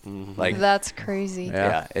 kills him. Like that's crazy.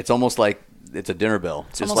 Yeah, it's almost like it's a dinner bell.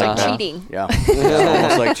 It's just almost like cheating. Yeah, it's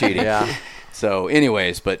almost like cheating. Yeah. So,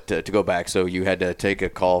 anyways, but to go back, so you had to take a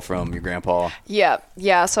call from your grandpa.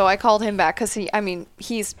 Yeah. So I called him back because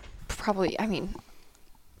he's probably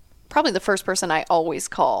the first person I always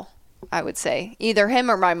call. I would say either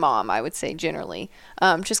him or my mom. I would say generally,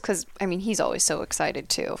 just because he's always so excited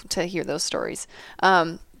too to hear those stories.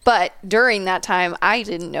 But during that time, I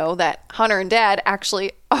didn't know that Hunter and Dad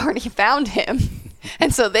actually already found him,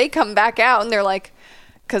 and so they come back out and they're like.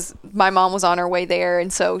 Because my mom was on her way there,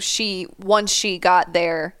 and so once she got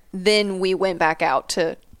there, then we went back out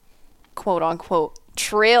to quote unquote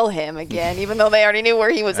trail him again, even though they already knew where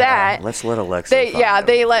he was at. Let's let Alexa.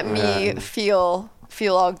 They let me feel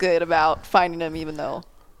all good about finding him, even though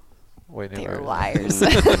they were liars.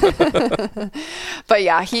 But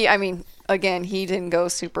yeah, he didn't go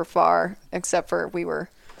super far, except for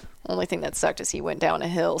only thing that sucked is he went down a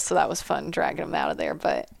hill, so that was fun dragging him out of there.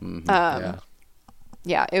 But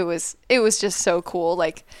yeah, it was just so cool.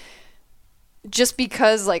 Like, just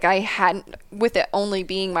because I hadn't, with it only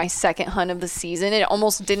being my second hunt of the season, it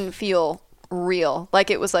almost didn't feel real. Like,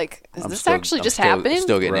 it was like, is this actually just happening?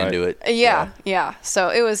 Still getting into it. Yeah. So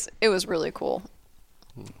it was really cool.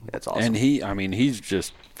 That's awesome. And he's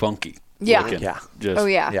just funky. Yeah. Looking. Yeah. Just, Oh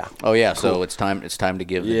yeah. Cool. So it's time to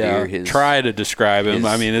give the deer his. Try to describe him.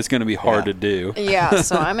 It's going to be hard to do. Yeah.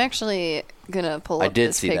 So I'm actually gonna pull up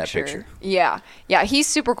this picture. I did see that picture. Yeah. He's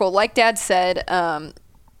super cool. Like Dad said,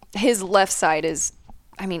 his left side is.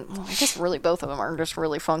 I guess really both of them are just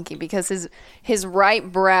really funky because his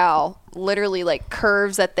right brow literally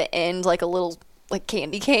curves at the end like a little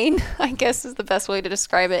candy cane, I guess is the best way to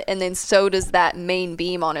describe it. And then so does that main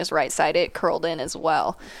beam on his right side. It curled in as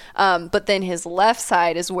well. But then his left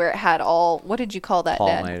side is where it had all, what did you call that,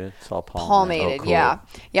 Dad? Palmated. It's all palmated. Oh, cool.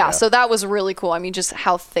 Yeah. So that was really cool. Just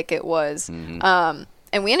how thick it was. And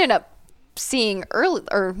we ended up seeing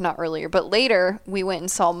later we went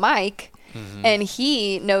and saw Mike and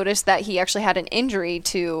he noticed that he actually had an injury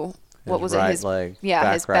to, his leg.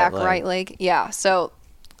 Yeah, his back right leg. Yeah. So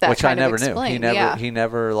which I never knew. He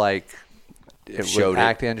never would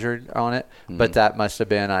act injured on it, but that must have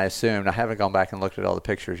been, I assumed. I haven't gone back and looked at all the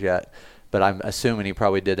pictures yet, but I'm assuming he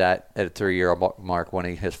probably did that at a 3-year mark when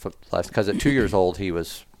his foot left. Because at 2 years old, he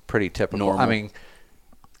was pretty typical. Normal.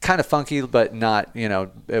 Kind of funky, but not.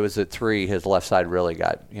 It was at 3. His left side really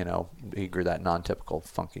got. He grew that non-typical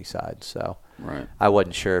funky side. So. Right. I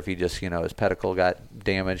wasn't sure if he just, his pedicle got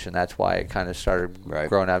damaged and that's why it kind of started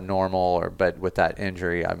growing abnormal. But with that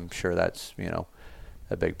injury, I'm sure that's,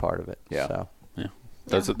 a big part of it. Yeah. So. Yeah.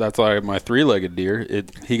 That's like my 3-legged deer.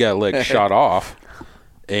 He got leg shot off,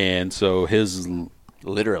 and so his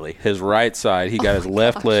right side, he got his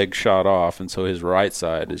left leg shot off, and so his right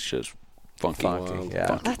side is just funky. Yeah.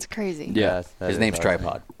 Funky. That's crazy. Yeah. His name's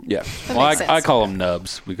Tripod. Yeah. That Well, makes I sense. call him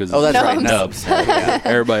Nubs because Oh, that's right, Nubs. Nubs.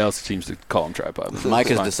 Everybody else seems to call him Tripod. but Mike it's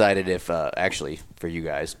has fine. decided if, actually, for you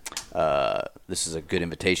guys, this is a good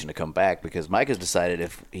invitation to come back because Mike has decided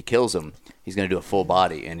if he kills him, he's going to do a full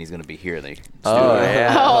body and he's going to be here in the studio. Oh,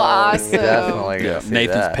 yeah. Oh, awesome. Definitely. Yeah, gonna see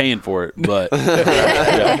Nathan's that. paying for it, but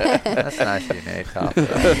That's nice of you, Nate. Top.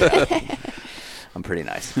 I'm pretty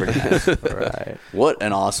nice. Pretty nice. Right. What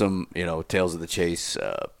an awesome, Tales of the Chase.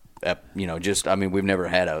 We've never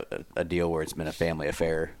had a deal where it's been a family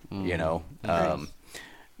affair. I'm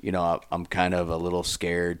kind of a little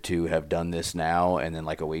scared to have done this now, and then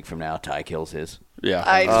like a week from now, Ty kills his. yeah.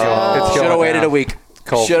 I It's know. Should have going waited down. a week.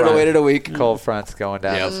 Cold Should have front. waited a week. Cold front's going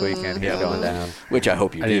down Yep. this weekend. He's going down. Which I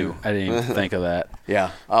hope you do. I didn't even think of that. Yeah.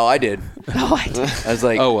 Oh, I did. Oh, I did. I was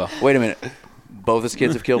like, Oh, well. wait a minute. Both his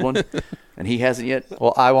kids have killed one, and he hasn't yet.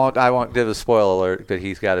 Well, I won't give a spoiler alert, but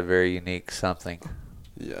he's got a very unique something.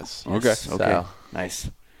 Yes. Okay. Okay. So- Nice.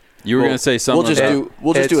 You were Well, going to say something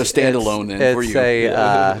we'll just do a It's- standalone then for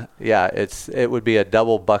it's you. it would be a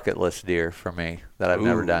double bucket list deer for me that I've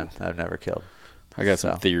never Ooh. done. I've never killed. I got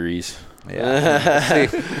some So. theories. Yeah.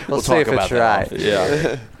 We'll see talk if about it's that right.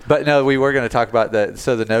 Yeah. But no, we were going to talk about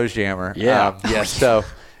the nose jammer. Yeah. Yes. So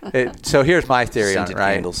here's my theory on it, Scented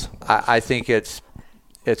right? candles. I think it's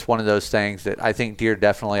one of those things that I think deer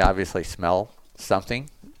definitely obviously smell something.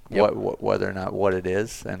 Yep. Whether or not what it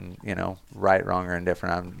is, and right, wrong, or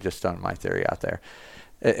indifferent, I'm just throwing my theory out there.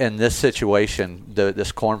 In this situation,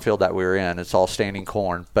 this cornfield that we were in, it's all standing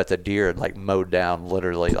corn, but the deer had like mowed down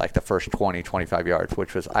literally like the first 20, 25 yards,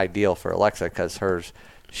 which was ideal for Alexa because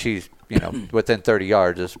she's within 30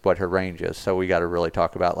 yards is what her range is. So we got to really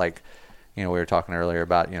talk about we were talking earlier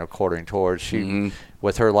about quartering towards. She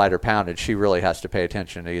with her lighter poundage, she really has to pay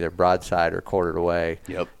attention to either broadside or quartered away.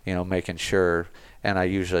 Yep. Making sure. And I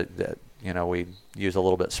usually, we use a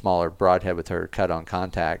little bit smaller broadhead with her cut on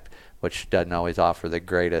contact, which doesn't always offer the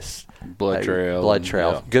greatest Blood trail. Blood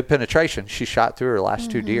trail. Yeah. Good penetration. She shot through her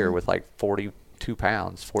last two deer with like 42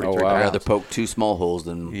 pounds, 43 wow. I'd pounds. rather poke two small holes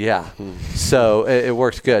than Yeah. So it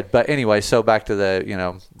works good. But anyway, so back to the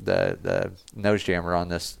nose jammer on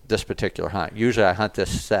this particular hunt. Usually I hunt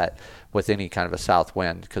this set with any kind of a south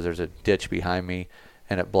wind because there's a ditch behind me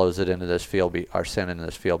and it blows it into this field or sent into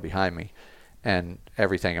this field behind me. And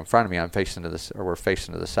everything in front of me, we're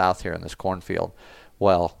facing to the south here in this cornfield.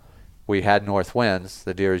 Well, we had north winds.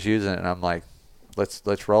 The deer was using it, and I'm like,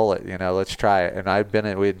 let's roll it. Let's try it.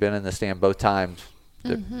 And we had been in the stand both times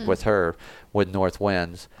with her with north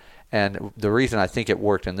winds. And the reason I think it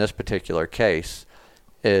worked in this particular case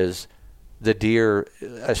is the deer,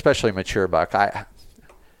 especially mature buck. I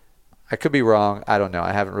could be wrong. I don't know.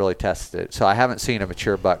 I haven't really tested it. So I haven't seen a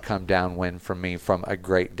mature buck come downwind from me from a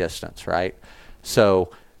great distance, right? So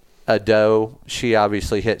a doe, she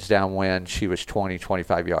obviously hits downwind. She was 20,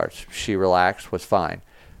 25 yards. She relaxed, was fine.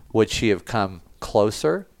 Would she have come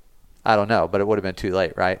closer? I don't know, but it would have been too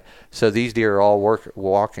late, right? So these deer are all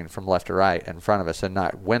walking from left to right in front of us and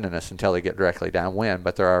not winding us until they get directly downwind,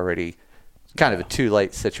 but they're already kind of a too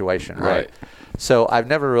late situation, right? So I've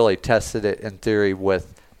never really tested it in theory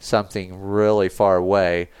with something really far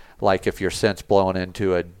away, like if your scent's blowing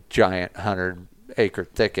into a giant 100-acre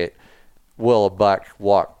thicket, will a buck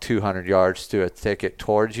walk 200 yards through a thicket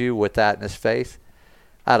towards you with that in his face?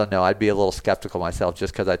 I don't know. I'd be a little skeptical myself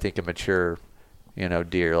just because I think a mature,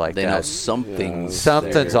 deer like they that. know something's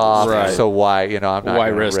Something's there. off, Right. so why, I'm not Why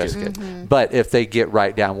going risk to it? risk it. But if they get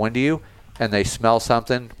right downwind to you and they smell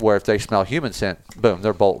something, where if they smell human scent, boom,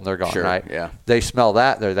 they're bolting, they're gone, Sure, right? yeah. They smell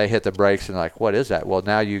that, they hit the brakes and like, what is that? Well,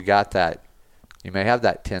 now you got that. You may have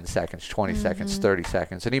that 10 seconds, 20 seconds, 30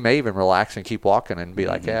 seconds, and he may even relax and keep walking and be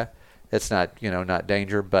like, yeah, it's not, not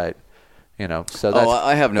danger, but, so that's,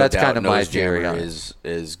 I have no that's doubt kind of my nose theory jammer on it.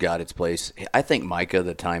 is got its place. I think Micah,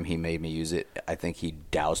 the time he made me use it, I think he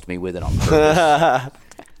doused me with it on purpose.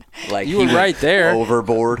 Like You he were went right there.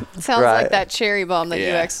 overboard. Sounds Right. like that cherry bomb that you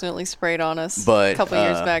Yeah. accidentally sprayed on us But, a couple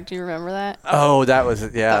years back. Do you remember that? Oh, that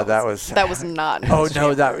was, that was not. Oh nose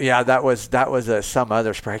no, jammer. that was some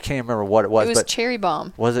other spray. I can't remember what it was. It was but cherry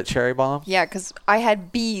bomb. was it cherry bomb? Yeah, because I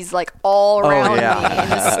had bees like all around yeah. me in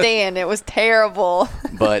the stand. It was terrible.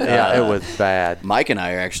 But Yeah, it was bad. Mike and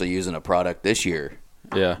I are actually using a product this year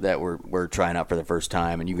Yeah. that we're trying out for the first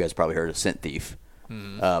time, and you guys probably heard of Scent Thief.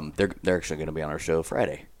 They're actually going to be on our show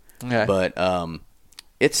Friday. Okay. But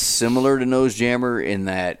it's similar to Nose Jammer in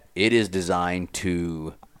that it is designed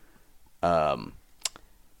to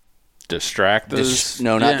distract us.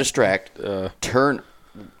 not distract. Turn.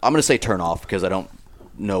 I'm going to say turn off because I don't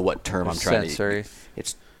know what term I'm trying sensory. to.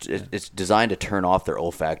 It's designed to turn off their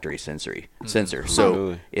olfactory sensor.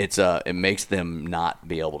 So it makes them not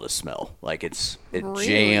be able to smell. Like it Really?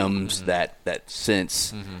 jams that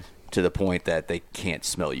sense to the point that they can't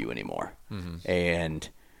smell you anymore. And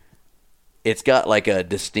it's got like a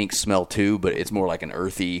distinct smell too, but it's more like an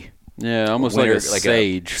earthy, almost like a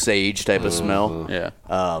sage. a sage type of smell. Yeah.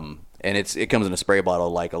 And it comes in a spray bottle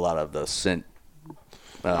like a lot of the scent.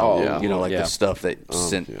 The stuff that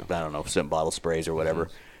scent. I don't know, scent bottle sprays or whatever.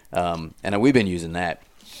 And we've been using that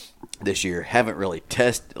this year. Haven't really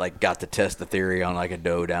got to test the theory on like a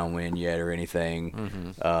doe downwind yet or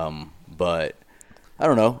anything. But I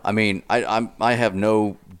don't know. I mean, I have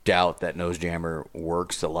no doubt that Nose Jammer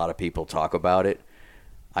works. A lot of people talk about it.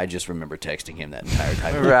 I just remember texting him that entire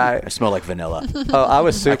time. Right. I smell like vanilla. Oh, I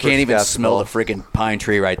was super I can't even smell the skeptical. freaking pine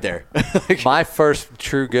tree right there. My first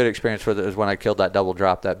true good experience with it was when I killed that double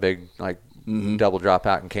drop, that big double drop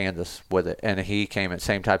out in Kansas with it. And he came at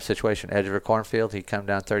same type of situation, edge of a cornfield. He come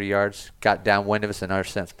down 30 yards, got downwind of us, and our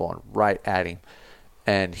scent's blowing right at him.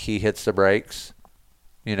 And he hits the brakes,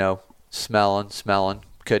 smelling,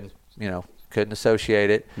 couldn't associate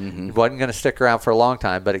it. It wasn't going to stick around for a long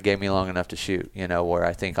time, but it gave me long enough to shoot, where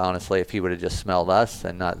I think, honestly, if he would have just smelled us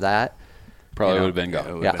and not that, Probably would have been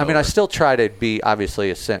gone. yeah, I mean, I still try to be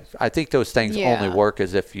obviously a scent. I think those things only work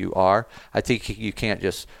as if you are. I think you can't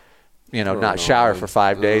just, not shower for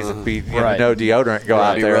 5 days and be no deodorant, go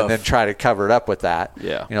out there and then try to cover it up with that.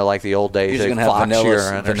 Yeah. Like the old days, You're just they going to have Fox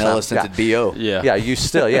urine or vanilla something. scented BO. Yeah. Yeah, you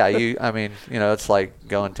still, I mean, it's like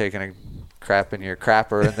going taking a crap in your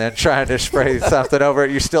crapper and then trying to spray something over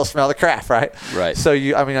it. You still smell the crap, right? Right. So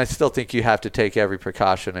I still think you have to take every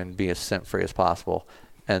precaution and be as scent free as possible.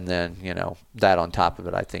 And then, that on top of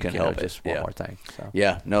it, I think, Can help it. just one more thing. So.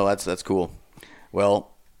 Yeah, no, that's cool.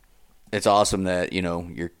 Well, it's awesome that,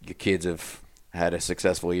 your kids have had a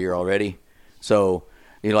successful year already. So,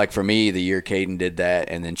 like for me, the year Caden did that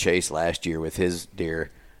and then Chase last year with his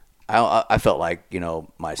deer, I felt like,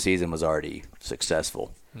 my season was already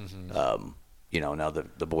successful. Now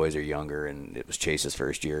the boys are younger and it was Chase's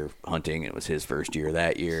first year hunting. It was his first year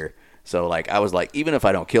that year. So, I was like, even if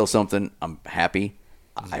I don't kill something, I'm happy.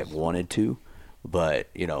 I wanted to, but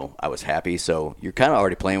I was happy. So you're kind of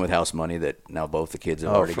already playing with house money that now both the kids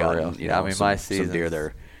have already gotten. My season, some deer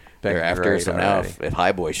they're after. So now if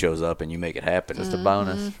High Boy shows up and you make it happen, just a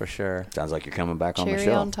bonus for sure. Sounds like you're coming back on the Cherry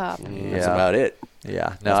show. on top. That's about it. Yeah,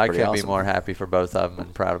 no, That's I pretty couldn't be awesome. more happy for both of them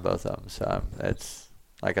and proud of both of them. So it's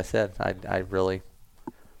like I said, I'm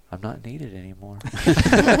not needed anymore.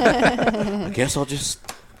 I guess I'll just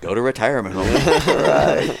go to retirement home.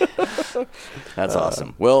 Right. That's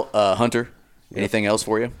awesome. Well, Hunter, anything else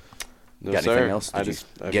for you? No, Got sir. anything else? Did you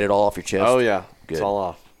get it all off your chest? Oh yeah, Good. it's all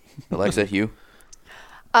off. Alexa, you?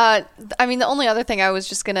 The only other thing I was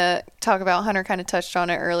just going to talk about, Hunter kind of touched on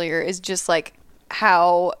it earlier, is just like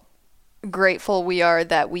how grateful we are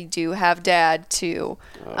that we do have Dad to,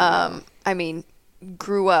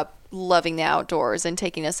 grew up loving the outdoors and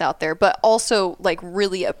taking us out there, but also like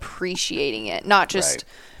really appreciating it, not just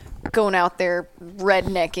going out there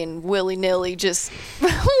rednecking willy-nilly, just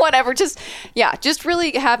whatever, just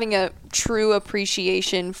really having a true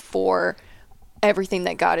appreciation for everything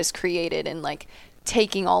that God has created and like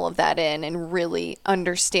taking all of that in and really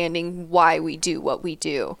understanding why we do what we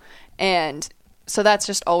do. And so that's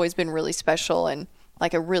just always been really special and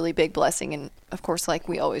like a really big blessing. And of course, like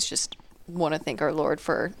we always just want to thank our Lord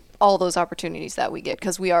for all those opportunities that we get,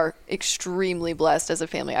 because we are extremely blessed as a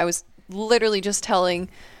family. I was literally just telling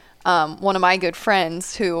one of my good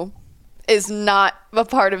friends who is not a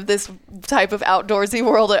part of this type of outdoorsy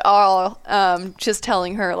world at all, just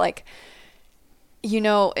telling her like,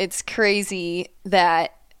 it's crazy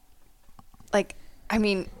that like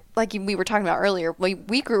we were talking about earlier,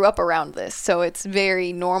 we grew up around this, so it's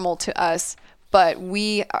very normal to us, but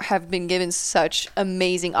we have been given such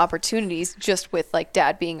amazing opportunities just with like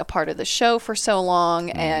Dad being a part of the show for so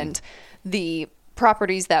long, and the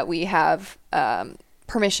properties that we have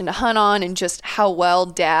permission to hunt on, and just how well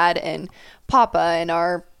Dad and Papa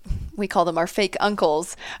and we call them our fake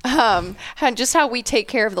uncles, and just how we take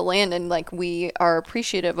care of the land, and like we are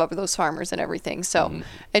appreciative of those farmers and everything. So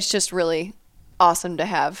it's just really awesome to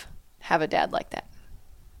have a dad like that.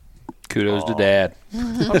 Kudos to Dad.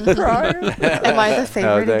 Am I the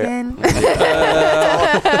favorite there- again?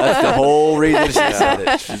 That's the whole reason she said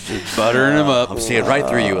it. Just buttering him up. I'm seeing right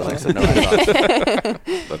through you, Alexa. No, I'm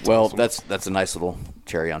not. Well, that's a nice little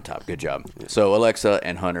cherry on top. Good job. So, Alexa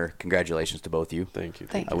and Hunter, congratulations to both of you. Thank you.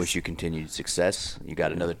 Thanks. I wish you continued success. You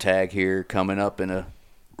got another tag here coming up in a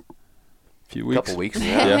Few weeks. couple weeks.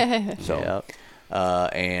 Yeah. So,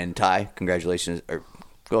 Yep. And Ty, congratulations.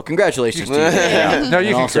 Congratulations to you. No, you And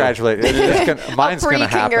can also- congratulate. Mine's going to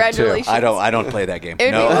happen too. Pre-congratulations. I don't play that game. It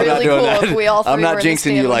would No, be I'm not really doing cool that. if we all three I'm not were in the jinxing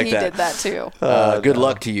stand you when like he that. did that too. Good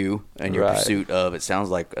luck to you and your Right. pursuit of. It sounds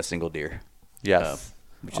like a single deer. Yes.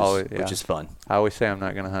 Which is, Always, yeah. which is fun. I always say I'm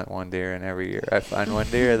not going to hunt one deer, and every year I find one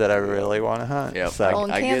deer that I really want to hunt. Yep. So, Well,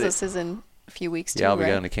 and I get Kansas is in a few weeks too, yeah, I'll be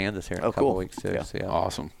right? going to Kansas here in Oh, a couple cool. weeks too. Yeah. So, yeah.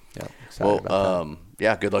 Awesome. Yeah, excited about that.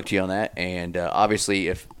 Yeah, good luck to you on that. And obviously,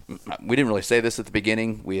 if we didn't really say this at the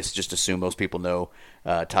beginning, we just assume most people know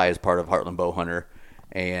Ty is part of Heartland Bowhunter,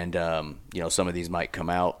 and some of these might come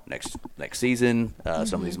out next season.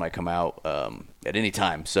 Some of these might come out at any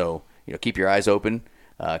time. So keep your eyes open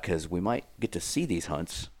because we might get to see these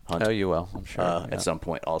hunts. Oh, you will, I'm sure. Yeah. At some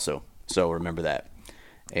point also. So remember that.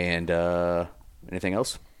 And anything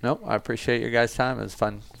else? Nope, I appreciate your guys' time. It was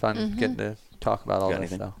fun getting to talk about all Got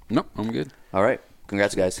this anything? stuff. Nope, I'm good. All right.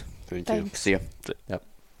 Congrats, guys. Thank you. Thanks. See ya. Yep.